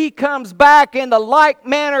when he comes back in the like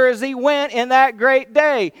manner as he went in that great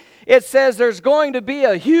day? It says there's going to be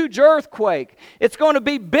a huge earthquake. It's going to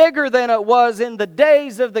be bigger than it was in the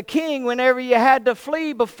days of the king whenever you had to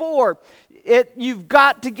flee before. You've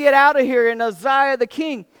got to get out of here in Uzziah the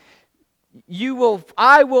king.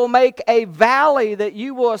 I will make a valley that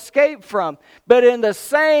you will escape from. But in the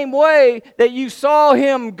same way that you saw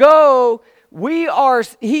him go,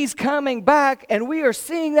 he's coming back, and we are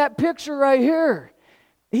seeing that picture right here.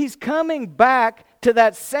 He's coming back to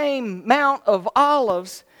that same Mount of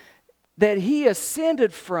Olives that he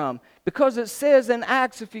ascended from. Because it says in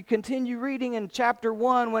Acts, if you continue reading in chapter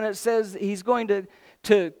 1, when it says he's going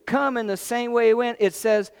to come in the same way he went, it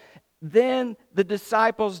says, then the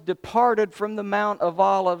disciples departed from the Mount of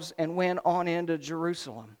Olives and went on into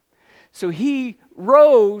Jerusalem. So he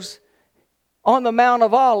rose on the Mount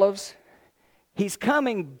of Olives. He's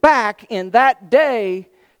coming back in that day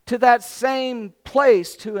to that same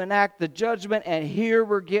place to enact the judgment. And here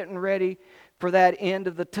we're getting ready for that end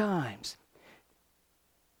of the times.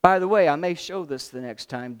 By the way, I may show this the next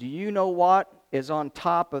time. Do you know what is on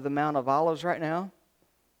top of the Mount of Olives right now?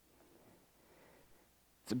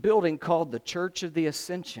 It's a building called the Church of the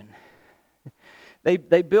Ascension. They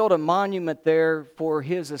built a monument there for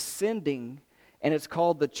his ascending, and it's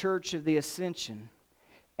called the Church of the Ascension.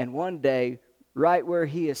 And one day, right where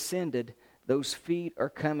he ascended, those feet are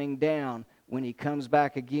coming down when he comes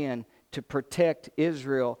back again to protect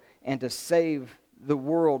Israel and to save the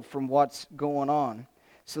world from what's going on.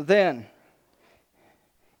 So then,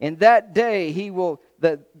 in that day,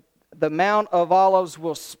 the Mount of Olives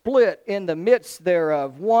will split in the midst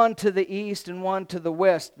thereof, one to the east and one to the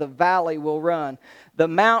west. The valley will run. The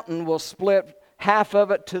mountain will split, half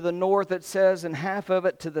of it to the north, it says, and half of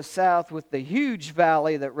it to the south, with the huge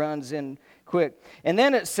valley that runs in quick. And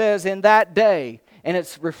then it says, in that day, and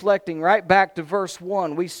it's reflecting right back to verse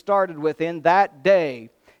 1. We started with, in that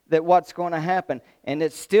day, that what's going to happen. And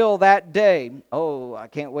it's still that day. Oh, I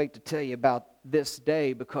can't wait to tell you about this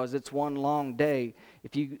day, because it's one long day.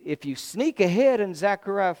 If you sneak ahead in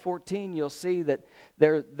Zechariah 14, you'll see that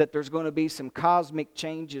there's going to be some cosmic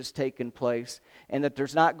changes taking place, and that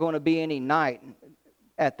there's not going to be any night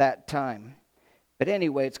at that time. But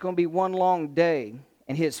anyway, it's going to be one long day.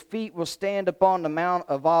 And his feet will stand upon the Mount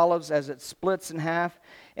of Olives as it splits in half.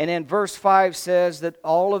 And then verse 5 says that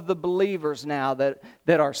all of the believers now that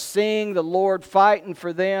are seeing the Lord fighting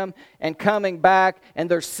for them and coming back,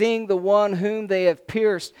 and they're seeing the one whom they have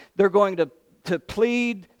pierced, they're going to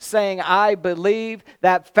plead, saying, I believe.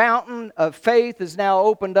 That fountain of faith is now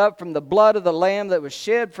opened up from the blood of the Lamb that was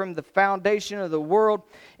shed from the foundation of the world.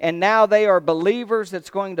 And now they are believers that's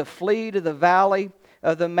going to flee to the valley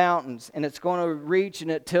of the mountains, and it's going to reach, and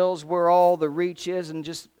it tells where all the reach is, and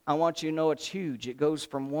just I want you to know it's huge. It goes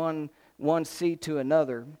from one sea to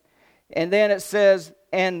another. And then it says,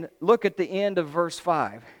 and look at the end of verse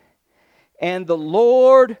 5. And the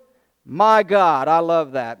Lord my God, I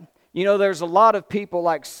love that. You know, there's a lot of people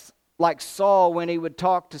like Saul, when he would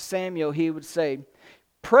talk to Samuel, he would say,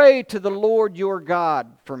 pray to the Lord your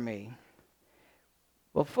God for me.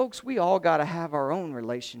 Well, folks, we all got to have our own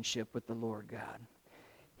relationship with the Lord God.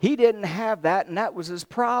 He didn't have that, and that was his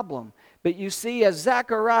problem. But you see, as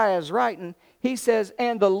Zechariah is writing, he says,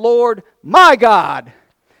 and the Lord my God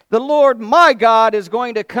is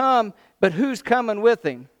going to come, but who's coming with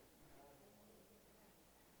him?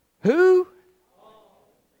 Who?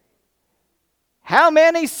 How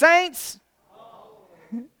many saints?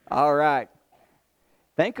 All right.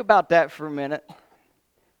 Think about that for a minute.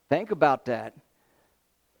 Think about that.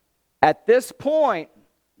 At this point,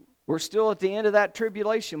 we're still at the end of that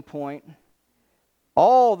tribulation point.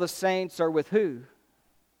 All the saints are with who?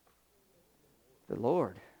 The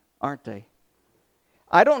Lord, aren't they?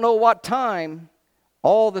 I don't know what time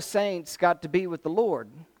all the saints got to be with the Lord.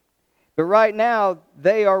 But right now,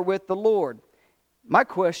 they are with the Lord. My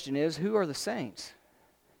question is, who are the saints?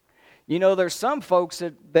 You know, there's some folks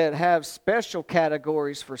that have special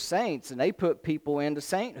categories for saints, and they put people into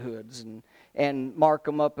sainthoods and mark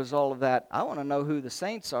them up as all of that. I want to know who the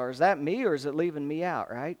saints are. Is that me, or is it leaving me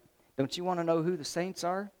out, right? Don't you want to know who the saints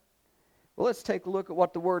are? Well, let's take a look at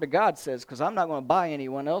what the Word of God says, because I'm not going to buy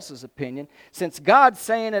anyone else's opinion. Since God's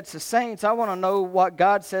saying it's the saints, I want to know what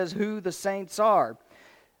God says who the saints are.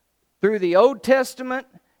 Through the Old Testament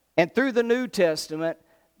and through the New Testament,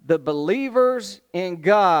 the believers in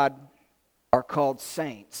God are called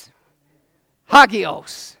saints.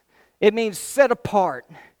 Hagios. It means set apart,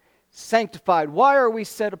 sanctified. Why are we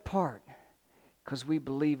set apart? Because we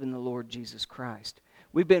believe in the Lord Jesus Christ.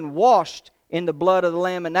 We've been washed in the blood of the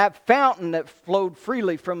Lamb, and that fountain that flowed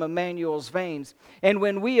freely from Emmanuel's veins. And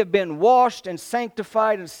when we have been washed and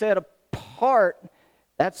sanctified and set apart,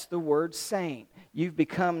 that's the word saint. You've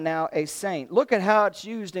become now a saint. Look at how it's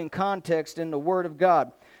used in context in the Word of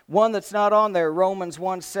God. One that's not on there, Romans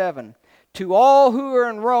 1:7. To all who are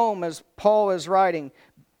in Rome, as Paul is writing,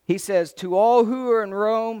 he says, to all who are in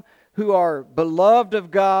Rome, who are beloved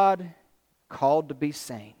of God, called to be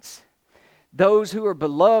saints. Those who are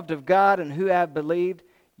beloved of God and who have believed,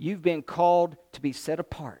 you've been called to be set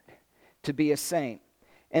apart, to be a saint.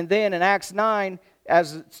 And then in Acts 9,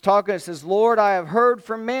 as it's talking, it says, Lord, I have heard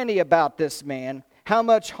from many about this man, how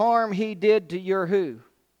much harm he did to your who?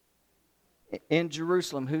 In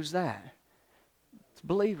Jerusalem. Who's that? It's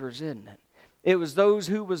believers, isn't it? It was those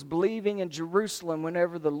who was believing in Jerusalem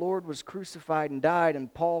whenever the Lord was crucified and died, and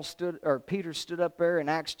Peter stood up there in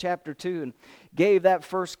Acts chapter 2 and gave that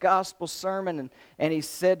first gospel sermon, and he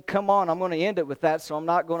said, come on, I'm going to end it with that, so I'm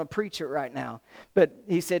not going to preach it right now. But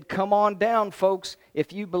he said, come on down, folks,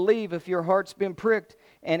 if you believe, if your heart's been pricked.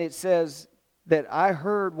 And it says that I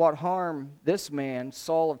heard what harm this man,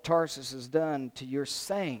 Saul of Tarsus, has done to your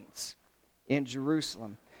saints in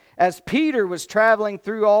Jerusalem. As Peter was traveling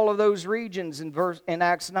through all of those regions in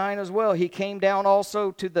Acts 9 as well, he came down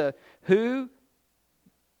also to the who?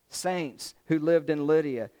 Saints who lived in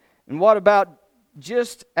Lydia. And what about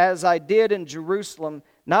just as I did in Jerusalem,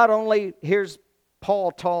 not only, here's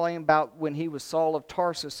Paul talking about when he was Saul of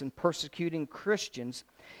Tarsus and persecuting Christians.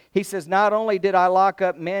 He says, not only did I lock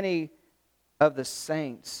up many of the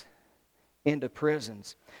saints into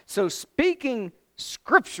prisons. So speaking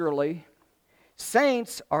scripturally,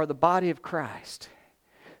 saints are the body of Christ.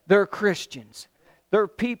 They're Christians. They're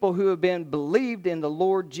people who have been believed in the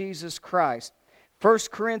Lord Jesus Christ. 1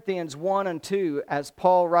 Corinthians 1 and 2, as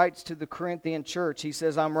Paul writes to the Corinthian church, he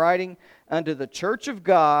says, I'm writing unto the church of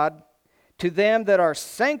God, to them that are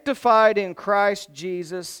sanctified in Christ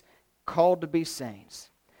Jesus, called to be saints.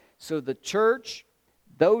 So the church,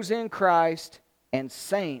 those in Christ, and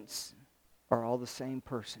saints are all the same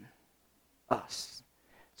person. Us.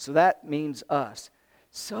 So that means us.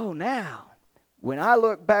 So now, when I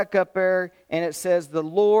look back up there and it says, the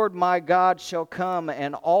Lord my God shall come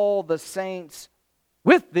and all the saints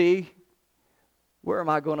with thee, where am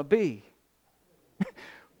I going to be?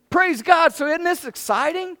 Praise God. So isn't this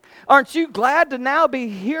exciting? Aren't you glad to now be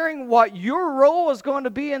hearing what your role is going to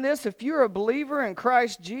be in this if you're a believer in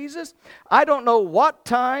Christ Jesus? I don't know what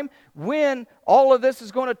time, when all of this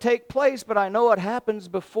is going to take place, but I know it happens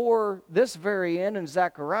before this very end in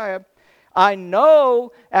Zechariah. I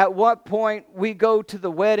know at what point we go to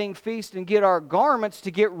the wedding feast and get our garments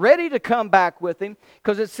to get ready to come back with Him,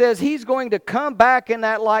 because it says He's going to come back in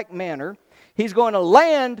that like manner. He's going to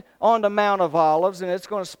land on the Mount of Olives, and it's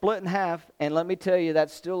going to split in half. And let me tell you,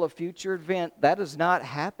 that's still a future event. That has not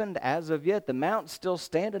happened as of yet. The mountain's still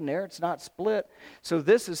standing there. It's not split. So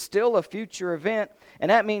this is still a future event.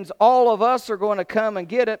 And that means all of us are going to come and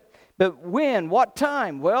get it. But when? What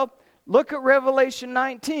time? Well, look at Revelation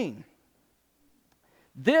 19.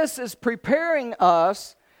 This is preparing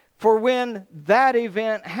us for when that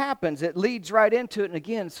event happens. It leads right into it. And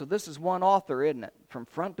again, so this is one author, isn't it? From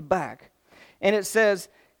front to back. And it says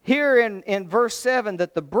here in verse 7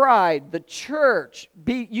 that the bride, the church,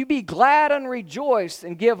 you be glad and rejoice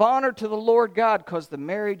and give honor to the Lord God, because the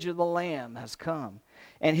marriage of the Lamb has come.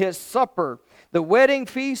 And His supper, the wedding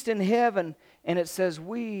feast in heaven. And it says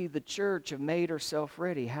we, the church, have made ourselves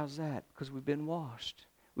ready. How's that? Because we've been washed.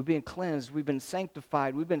 We've been cleansed. We've been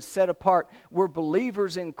sanctified. We've been set apart. We're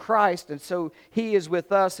believers in Christ. And so He is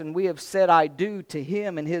with us, and we have said I do to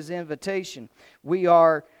Him in His invitation. We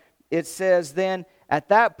are... It says then, at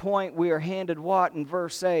that point, we are handed what in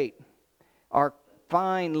verse 8? Our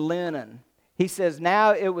fine linen. He says,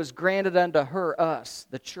 now it was granted unto her, us,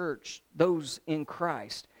 the church, those in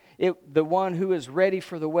Christ. The one who is ready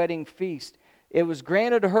for the wedding feast. It was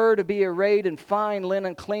granted to her to be arrayed in fine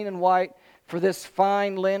linen, clean and white. For this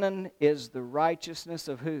fine linen is the righteousness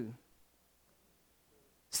of who?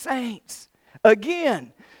 Saints.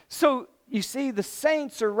 Again. So, you see, the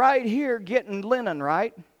saints are right here getting linen,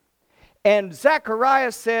 right? And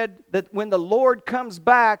Zechariah said that when the Lord comes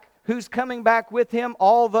back, who's coming back with Him?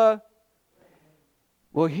 Well,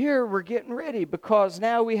 here we're getting ready, because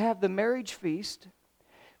now we have the marriage feast.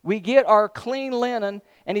 We get our clean linen,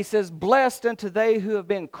 and He says, blessed unto they who have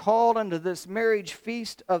been called unto this marriage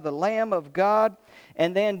feast of the Lamb of God.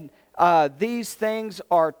 And then these things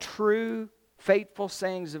are true, faithful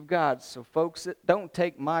sayings of God. So folks, don't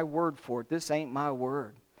take my word for it. This ain't my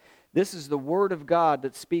word. This is the Word of God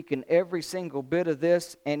that's speaking every single bit of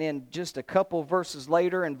this. And in just a couple verses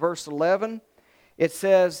later, in verse 11, it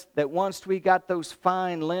says that once we got those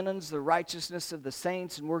fine linens, the righteousness of the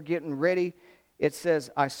saints, and we're getting ready, it says,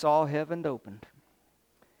 I saw heaven opened.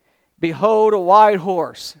 Behold, a white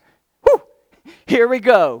horse. Whew! Here we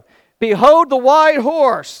go. Behold the white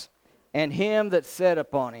horse, and him that sat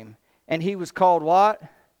upon him. And he was called what?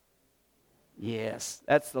 Yes,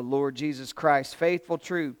 that's the Lord Jesus Christ, faithful,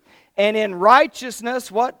 true. And in righteousness,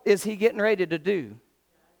 what is he getting ready to do?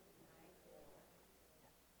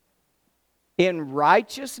 In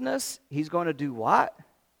righteousness, he's going to do what?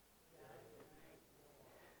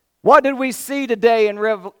 What did we see today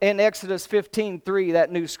in Exodus 15:3,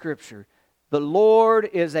 that new scripture? The Lord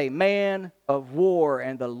is a man of war,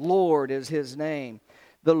 and the Lord is his name.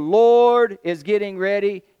 The Lord is getting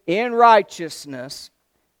ready in righteousness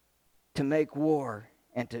to make war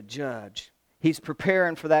and to judge. He's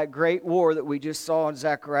preparing for that great war that we just saw in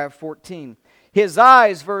Zechariah 14. His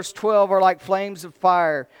eyes, verse 12, are like flames of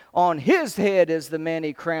fire. On his head is the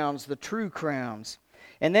many crowns, the true crowns.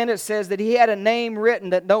 And then it says that he had a name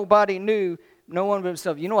written that nobody knew, no one but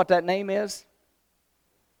himself. You know what that name is?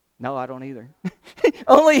 No, I don't either.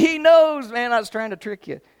 Only he knows, man. I was trying to trick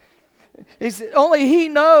you. He said, only he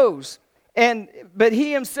knows. But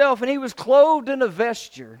he himself, and he was clothed in a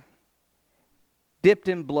vesture, dipped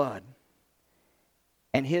in blood.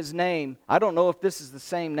 And his name, I don't know if this is the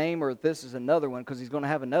same name or if this is another one, because he's going to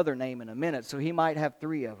have another name in a minute, so he might have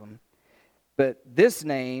 3 of them. But this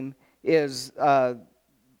name is the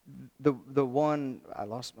one, I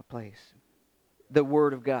lost my place, the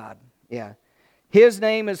Word of God. Yeah. His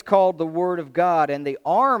name is called the Word of God, and the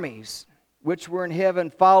armies which were in heaven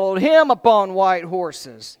followed him upon white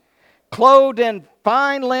horses, clothed in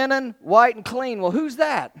fine linen, white and clean. Well, who's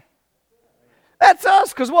that? That's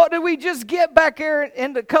us, because what did we just get back here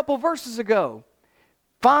in a couple verses ago?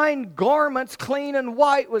 Fine garments, clean and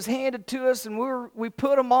white, was handed to us, and we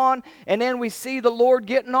put them on, and then we see the Lord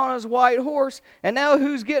getting on his white horse, and now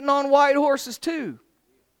who's getting on white horses too?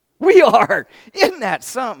 We are. Isn't that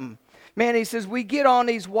something? Man, he says, we get on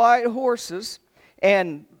these white horses,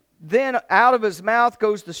 and then out of his mouth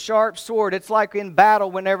goes the sharp sword. It's like in battle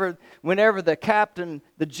whenever the captain,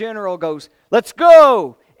 the general goes, let's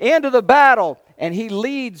go into the battle. And he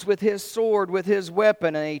leads with his sword, with his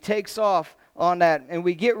weapon, and he takes off on that. And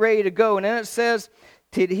we get ready to go. And then it says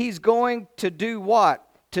he's going to do what?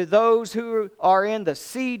 To those who are in the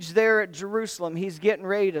siege there at Jerusalem, he's getting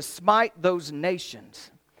ready to smite those nations.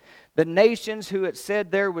 The nations who it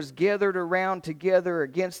said there was gathered around together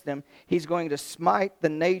against them, he's going to smite the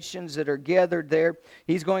nations that are gathered there.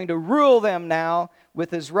 He's going to rule them now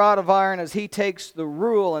with his rod of iron as he takes the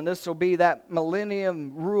rule, and this will be that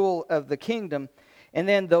millennium rule of the kingdom. And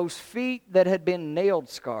then those feet that had been nailed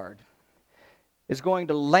scarred is going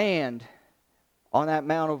to land on that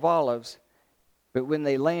Mount of Olives, but when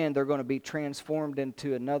they land, they're going to be transformed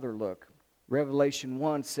into another look. Revelation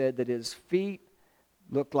 1 said that his feet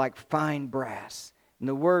looked like fine brass. And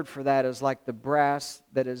the word for that is like the brass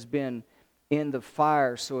that has been in the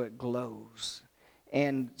fire so it glows.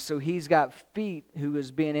 And so he's got feet who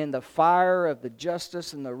has been in the fire of the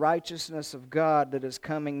justice and the righteousness of God that is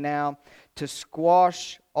coming now to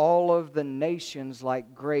squash all of the nations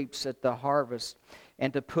like grapes at the harvest,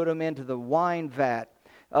 and to put them into the wine vat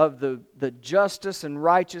of the justice and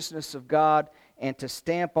righteousness of God, and to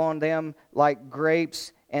stamp on them like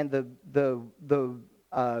grapes, and the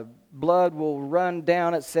blood will run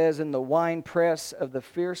down, it says, in the winepress of the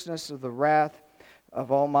fierceness of the wrath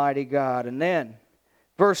of Almighty God. And then,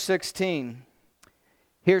 verse 16,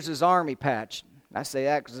 here's his army patch. I say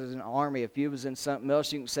that because it's an army. If you was in something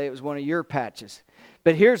else, you can say it was one of your patches.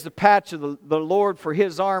 But here's the patch of the Lord for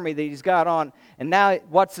his army that he's got on. And now,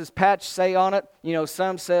 what's his patch say on it? You know,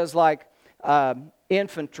 some says like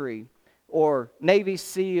infantry or Navy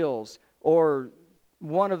SEALs or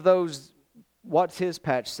one of those. What's his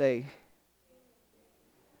patch say?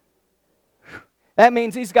 That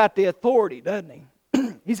means he's got the authority, doesn't he?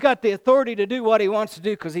 He's got the authority to do what he wants to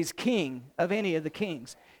do because he's king of any of the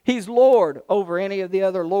kings. He's Lord over any of the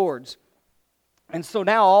other lords. And so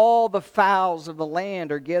now all the fowls of the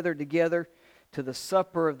land are gathered together to the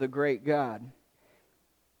supper of the great God.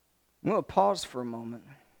 I'm going to pause for a moment.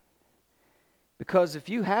 Because if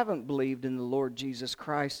you haven't believed in the Lord Jesus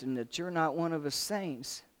Christ and that you're not one of his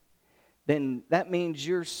saints, then that means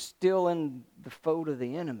you're still in the fold of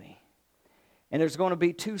the enemy. And there's going to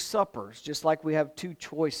be 2 suppers, just like we have 2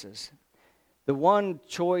 choices. The one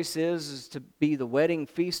choice is to be the wedding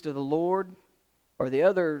feast of the Lord, or the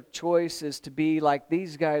other choice is to be like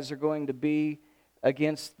these guys are going to be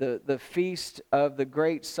against the feast of the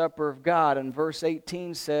great supper of God. And verse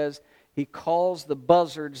 18 says, he calls the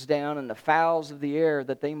buzzards down and the fowls of the air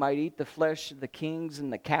that they might eat the flesh of the kings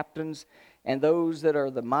and the captains and those that are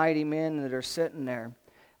the mighty men that are sitting there.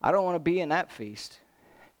 I don't want to be in that feast.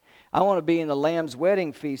 I want to be in the Lamb's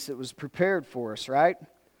wedding feast that was prepared for us, right?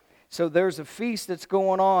 So there's a feast that's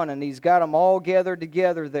going on, and he's got them all gathered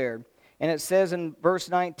together there. And it says in verse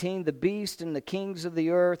 19, the beast and the kings of the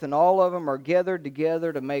earth and all of them are gathered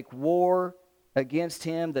together to make war against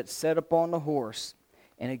him that sat upon the horse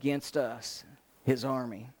and against us, his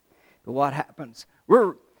army. But what happens?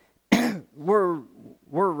 We're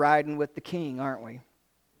riding with the king, aren't we?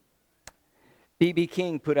 B.B.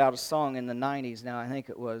 King put out a song in the 90s now, I think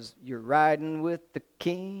it was, "You're riding with the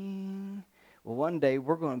king." Well, one day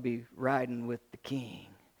we're going to be riding with the king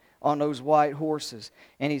on those white horses.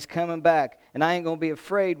 And he's coming back. And I ain't going to be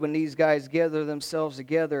afraid when these guys gather themselves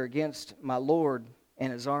together against my Lord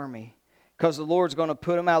and his army. Because the Lord's going to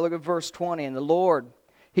put them out. Look at verse 20. And the Lord,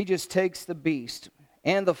 he just takes the beast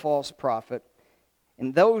and the false prophet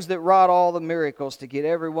and those that wrought all the miracles to get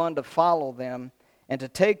everyone to follow them and to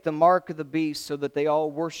take the mark of the beast so that they all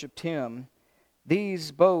worshiped him.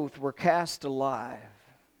 These both were cast alive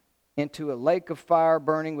into a lake of fire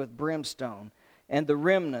burning with brimstone. And the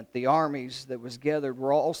remnant, the armies that was gathered,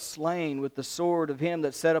 were all slain with the sword of him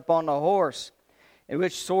that sat upon the horse, and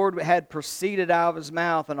which sword had proceeded out of his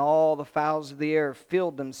mouth, and all the fowls of the air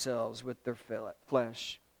filled themselves with their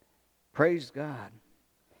flesh. Praise God.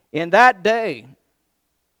 In that day,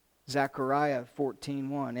 Zechariah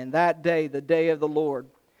 14:1, in that day, the day of the Lord.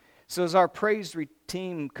 So as our praise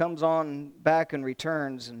team comes on back and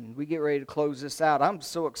returns, and we get ready to close this out, I'm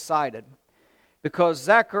so excited. Because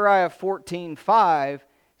Zechariah 14:5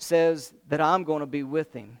 says that I'm going to be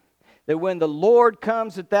with him. That when the Lord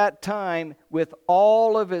comes at that time with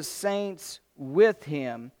all of his saints with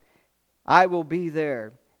him, I will be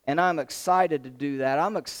there. And I'm excited to do that.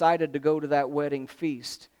 I'm excited to go to that wedding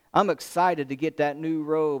feast. I'm excited to get that new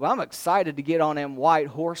robe. I'm excited to get on them white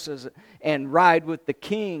horses and ride with the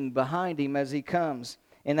king behind him as he comes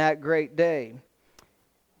in that great day.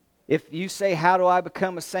 If you say, how do I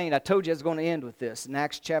become a saint? I told you I was going to end with this in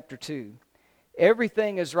Acts chapter 2.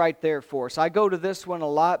 Everything is right there for us. I go to this one a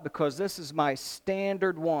lot because this is my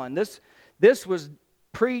standard one. This was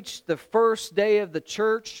preached the first day of the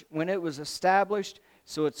church when it was established,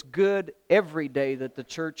 so it's good every day that the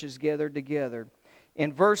church is gathered together.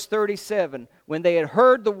 In verse 37, when they had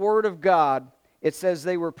heard the word of God, it says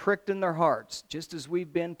they were pricked in their hearts, just as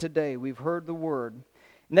we've been today. We've heard the word.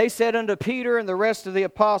 And they said unto Peter and the rest of the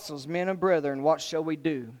apostles, Men and brethren, what shall we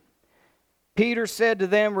do? Peter said to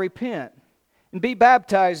them, Repent, and be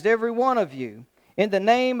baptized every one of you, in the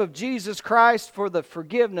name of Jesus Christ for the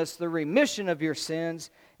forgiveness, the remission of your sins,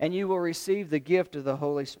 and you will receive the gift of the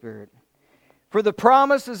Holy Spirit. For the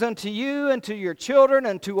promise is unto you and to your children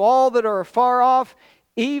and to all that are afar off,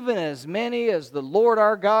 even as many as the Lord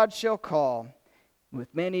our God shall call.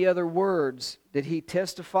 With many other words did he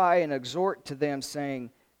testify and exhort to them,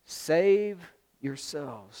 saying, Save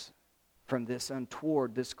yourselves from this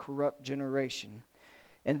untoward, this corrupt generation.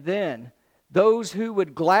 And then those who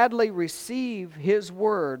would gladly receive his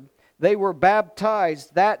word, they were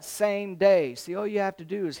baptized that same day. See, all you have to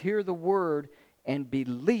do is hear the word and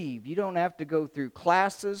believe. You don't have to go through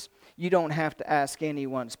classes. You don't have to ask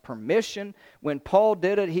anyone's permission. When Paul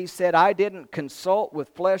did it, he said, I didn't consult with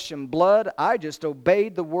flesh and blood. I just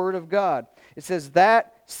obeyed the word of God. It says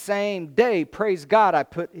that same day, praise God,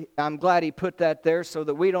 I'm glad he put that there so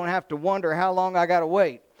that we don't have to wonder how long I got to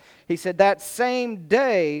wait. He said that same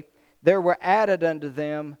day there were added unto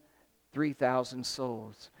them 3,000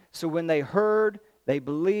 souls. So when they heard, they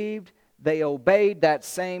believed, they obeyed that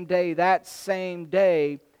same day. That same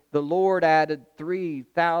day, the Lord added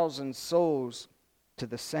 3,000 souls to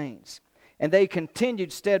the saints. And they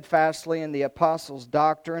continued steadfastly in the apostles'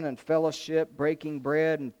 doctrine and fellowship, breaking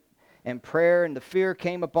bread and prayer. And the fear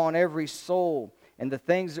came upon every soul and the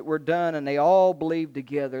things that were done. And they all believed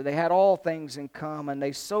together. They had all things in common.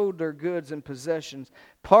 They sold their goods and possessions,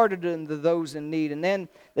 parted them to those in need. And then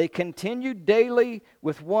they continued daily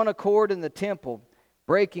with one accord in the temple,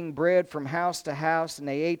 breaking bread from house to house, and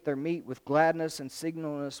they ate their meat with gladness and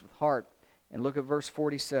singleness with heart. And look at verse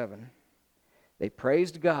 47. They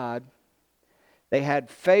praised God. They had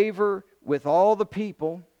favor with all the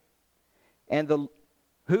people. And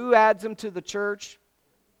who adds them to the church?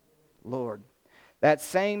 Lord. That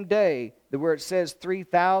same day, where it says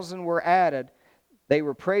 3,000 were added, they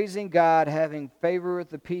were praising God, having favor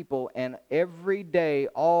with the people, and every day,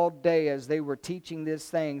 all day, as they were teaching these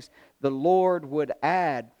things, the Lord would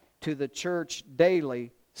add to the church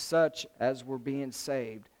daily such as were being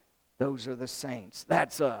saved. Those are the saints.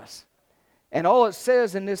 That's us. And all it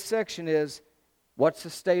says in this section is, what's the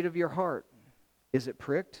state of your heart? Is it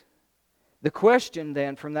pricked? The question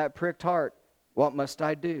then from that pricked heart, what must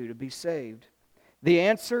I do to be saved? The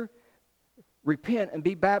answer, repent and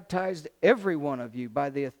be baptized, every one of you,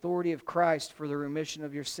 by the authority of Christ for the remission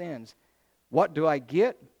of your sins. What do I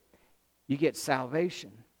get? You get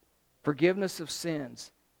salvation, forgiveness of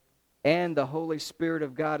sins, and the Holy Spirit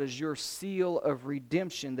of God as your seal of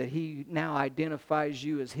redemption, that He now identifies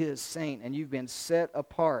you as His saint and you've been set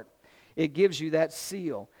apart. It gives you that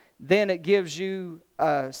seal. Then it gives you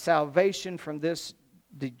salvation from this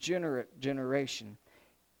degenerate generation.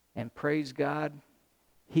 And praise God,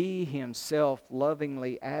 He Himself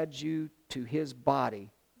lovingly adds you to His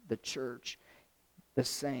body, the church, the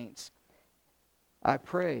saints. I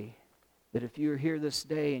pray that if you're here this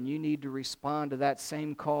day and you need to respond to that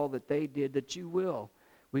same call that they did, that you will.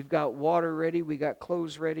 We've got water ready, we've got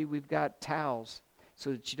clothes ready, we've got towels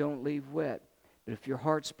so that you don't leave wet. But if your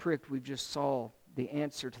heart's pricked, we've just saw the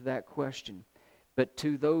answer to that question. But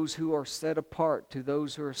to those who are set apart, to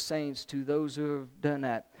those who are saints, to those who have done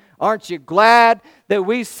that, aren't you glad that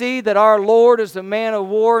we see that our Lord is a man of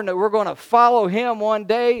war and that we're going to follow Him one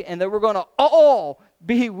day and that we're going to all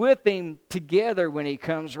be with Him together when He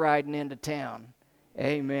comes riding into town?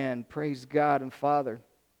 Amen. Praise God and Father.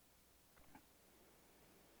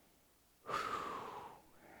 I'm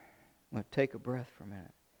going to take a breath for a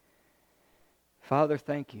minute. Father,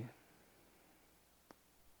 thank you.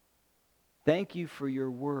 Thank you for your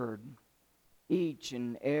word each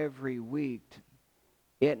and every week.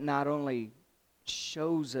 It not only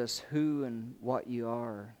shows us who and what you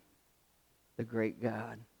are, the great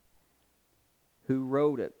God, who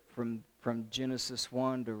wrote it from Genesis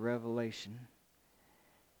 1 to Revelation,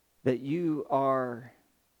 that you are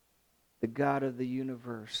the God of the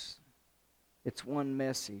universe. It's one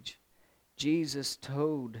message. Jesus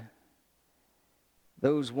told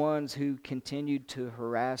those ones who continued to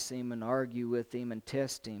harass Him and argue with Him and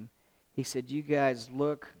test Him, He said, you guys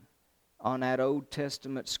look on that Old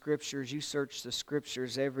Testament scriptures, you search the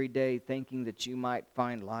scriptures every day thinking that you might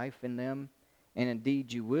find life in them, and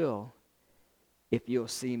indeed you will, if you'll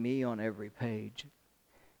see me on every page.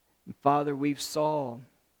 And Father, we've saw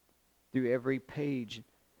through every page,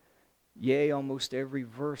 yea, almost every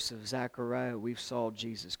verse of Zechariah, we've saw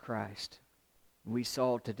Jesus Christ. We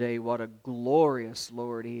saw today what a glorious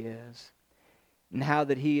Lord He is, and how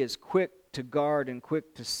that He is quick to guard and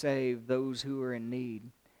quick to save those who are in need.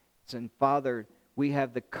 And Father, we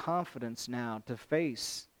have the confidence now to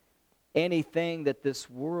face anything that this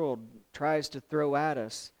world tries to throw at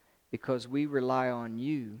us, because we rely on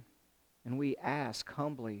you, and we ask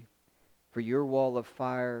humbly for your wall of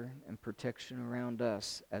fire and protection around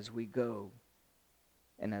us as we go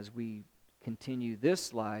and as we continue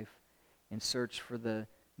this life and search for the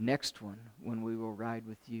next one when we will ride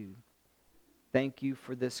with you. Thank you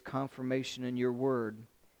for this confirmation in your word.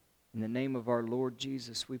 In the name of our Lord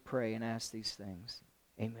Jesus, we pray and ask these things.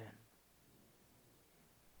 Amen.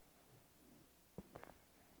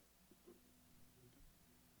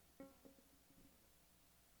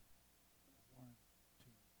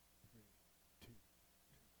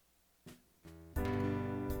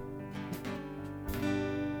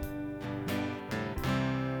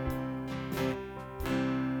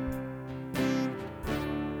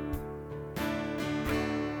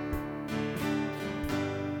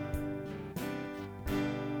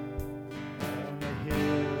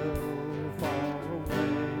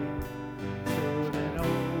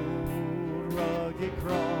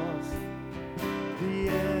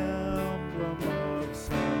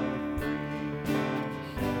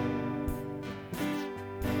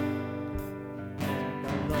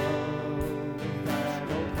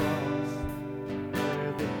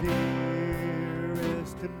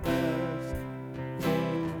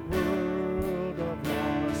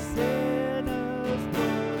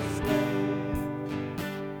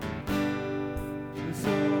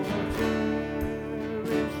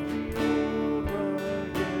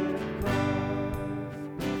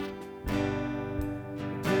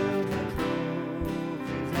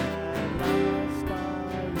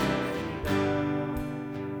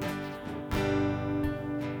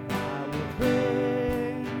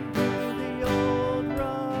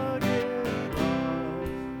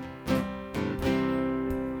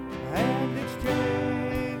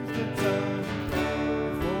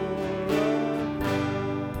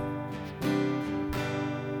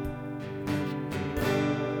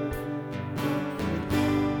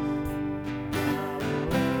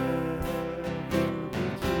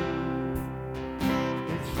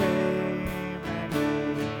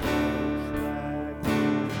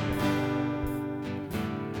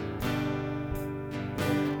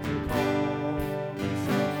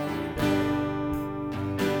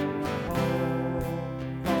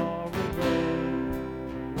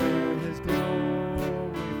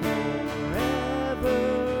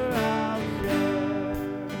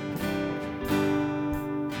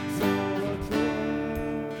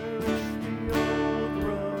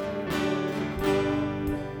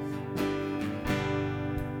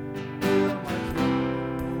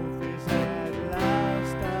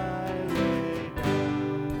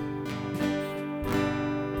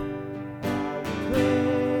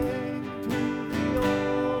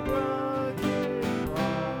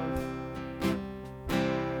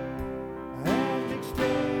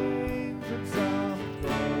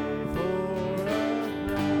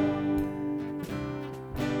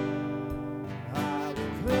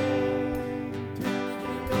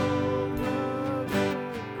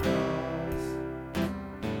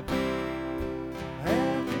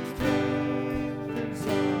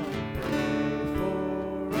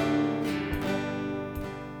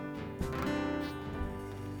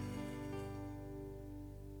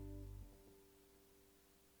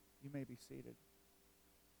 seated.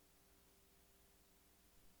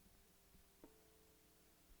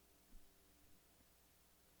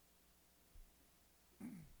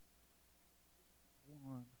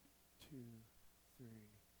 One, two, three,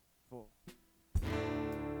 four.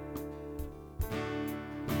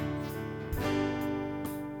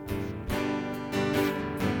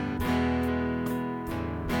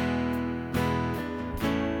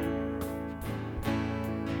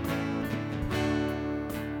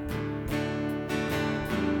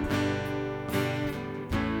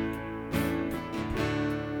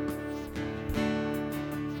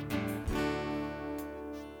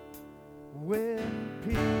 When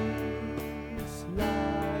peace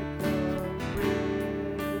like a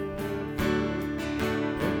river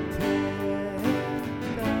attendeth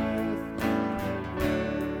my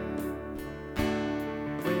way,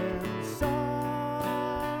 when sorrows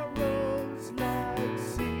like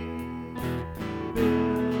sea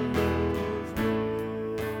billows roll,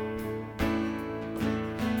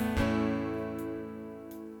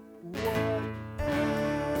 whatever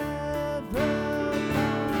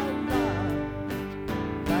my life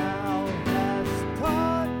Thou hast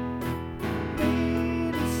taught me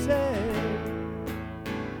to say,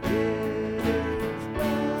 it is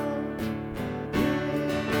well, it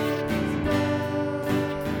is well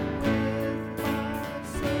with my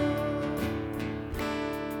soul.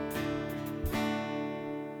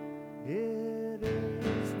 It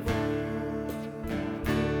is well,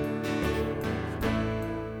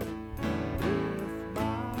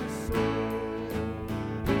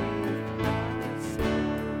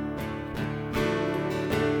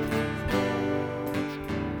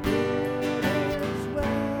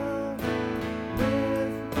 with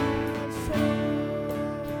my soul,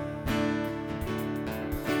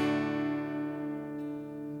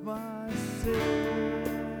 with my soul.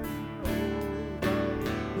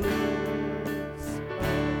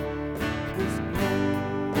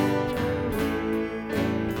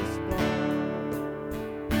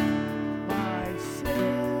 My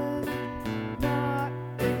sin, not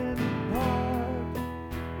in part,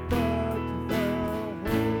 but the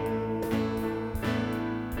whole,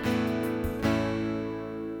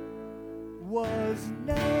 was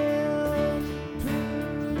never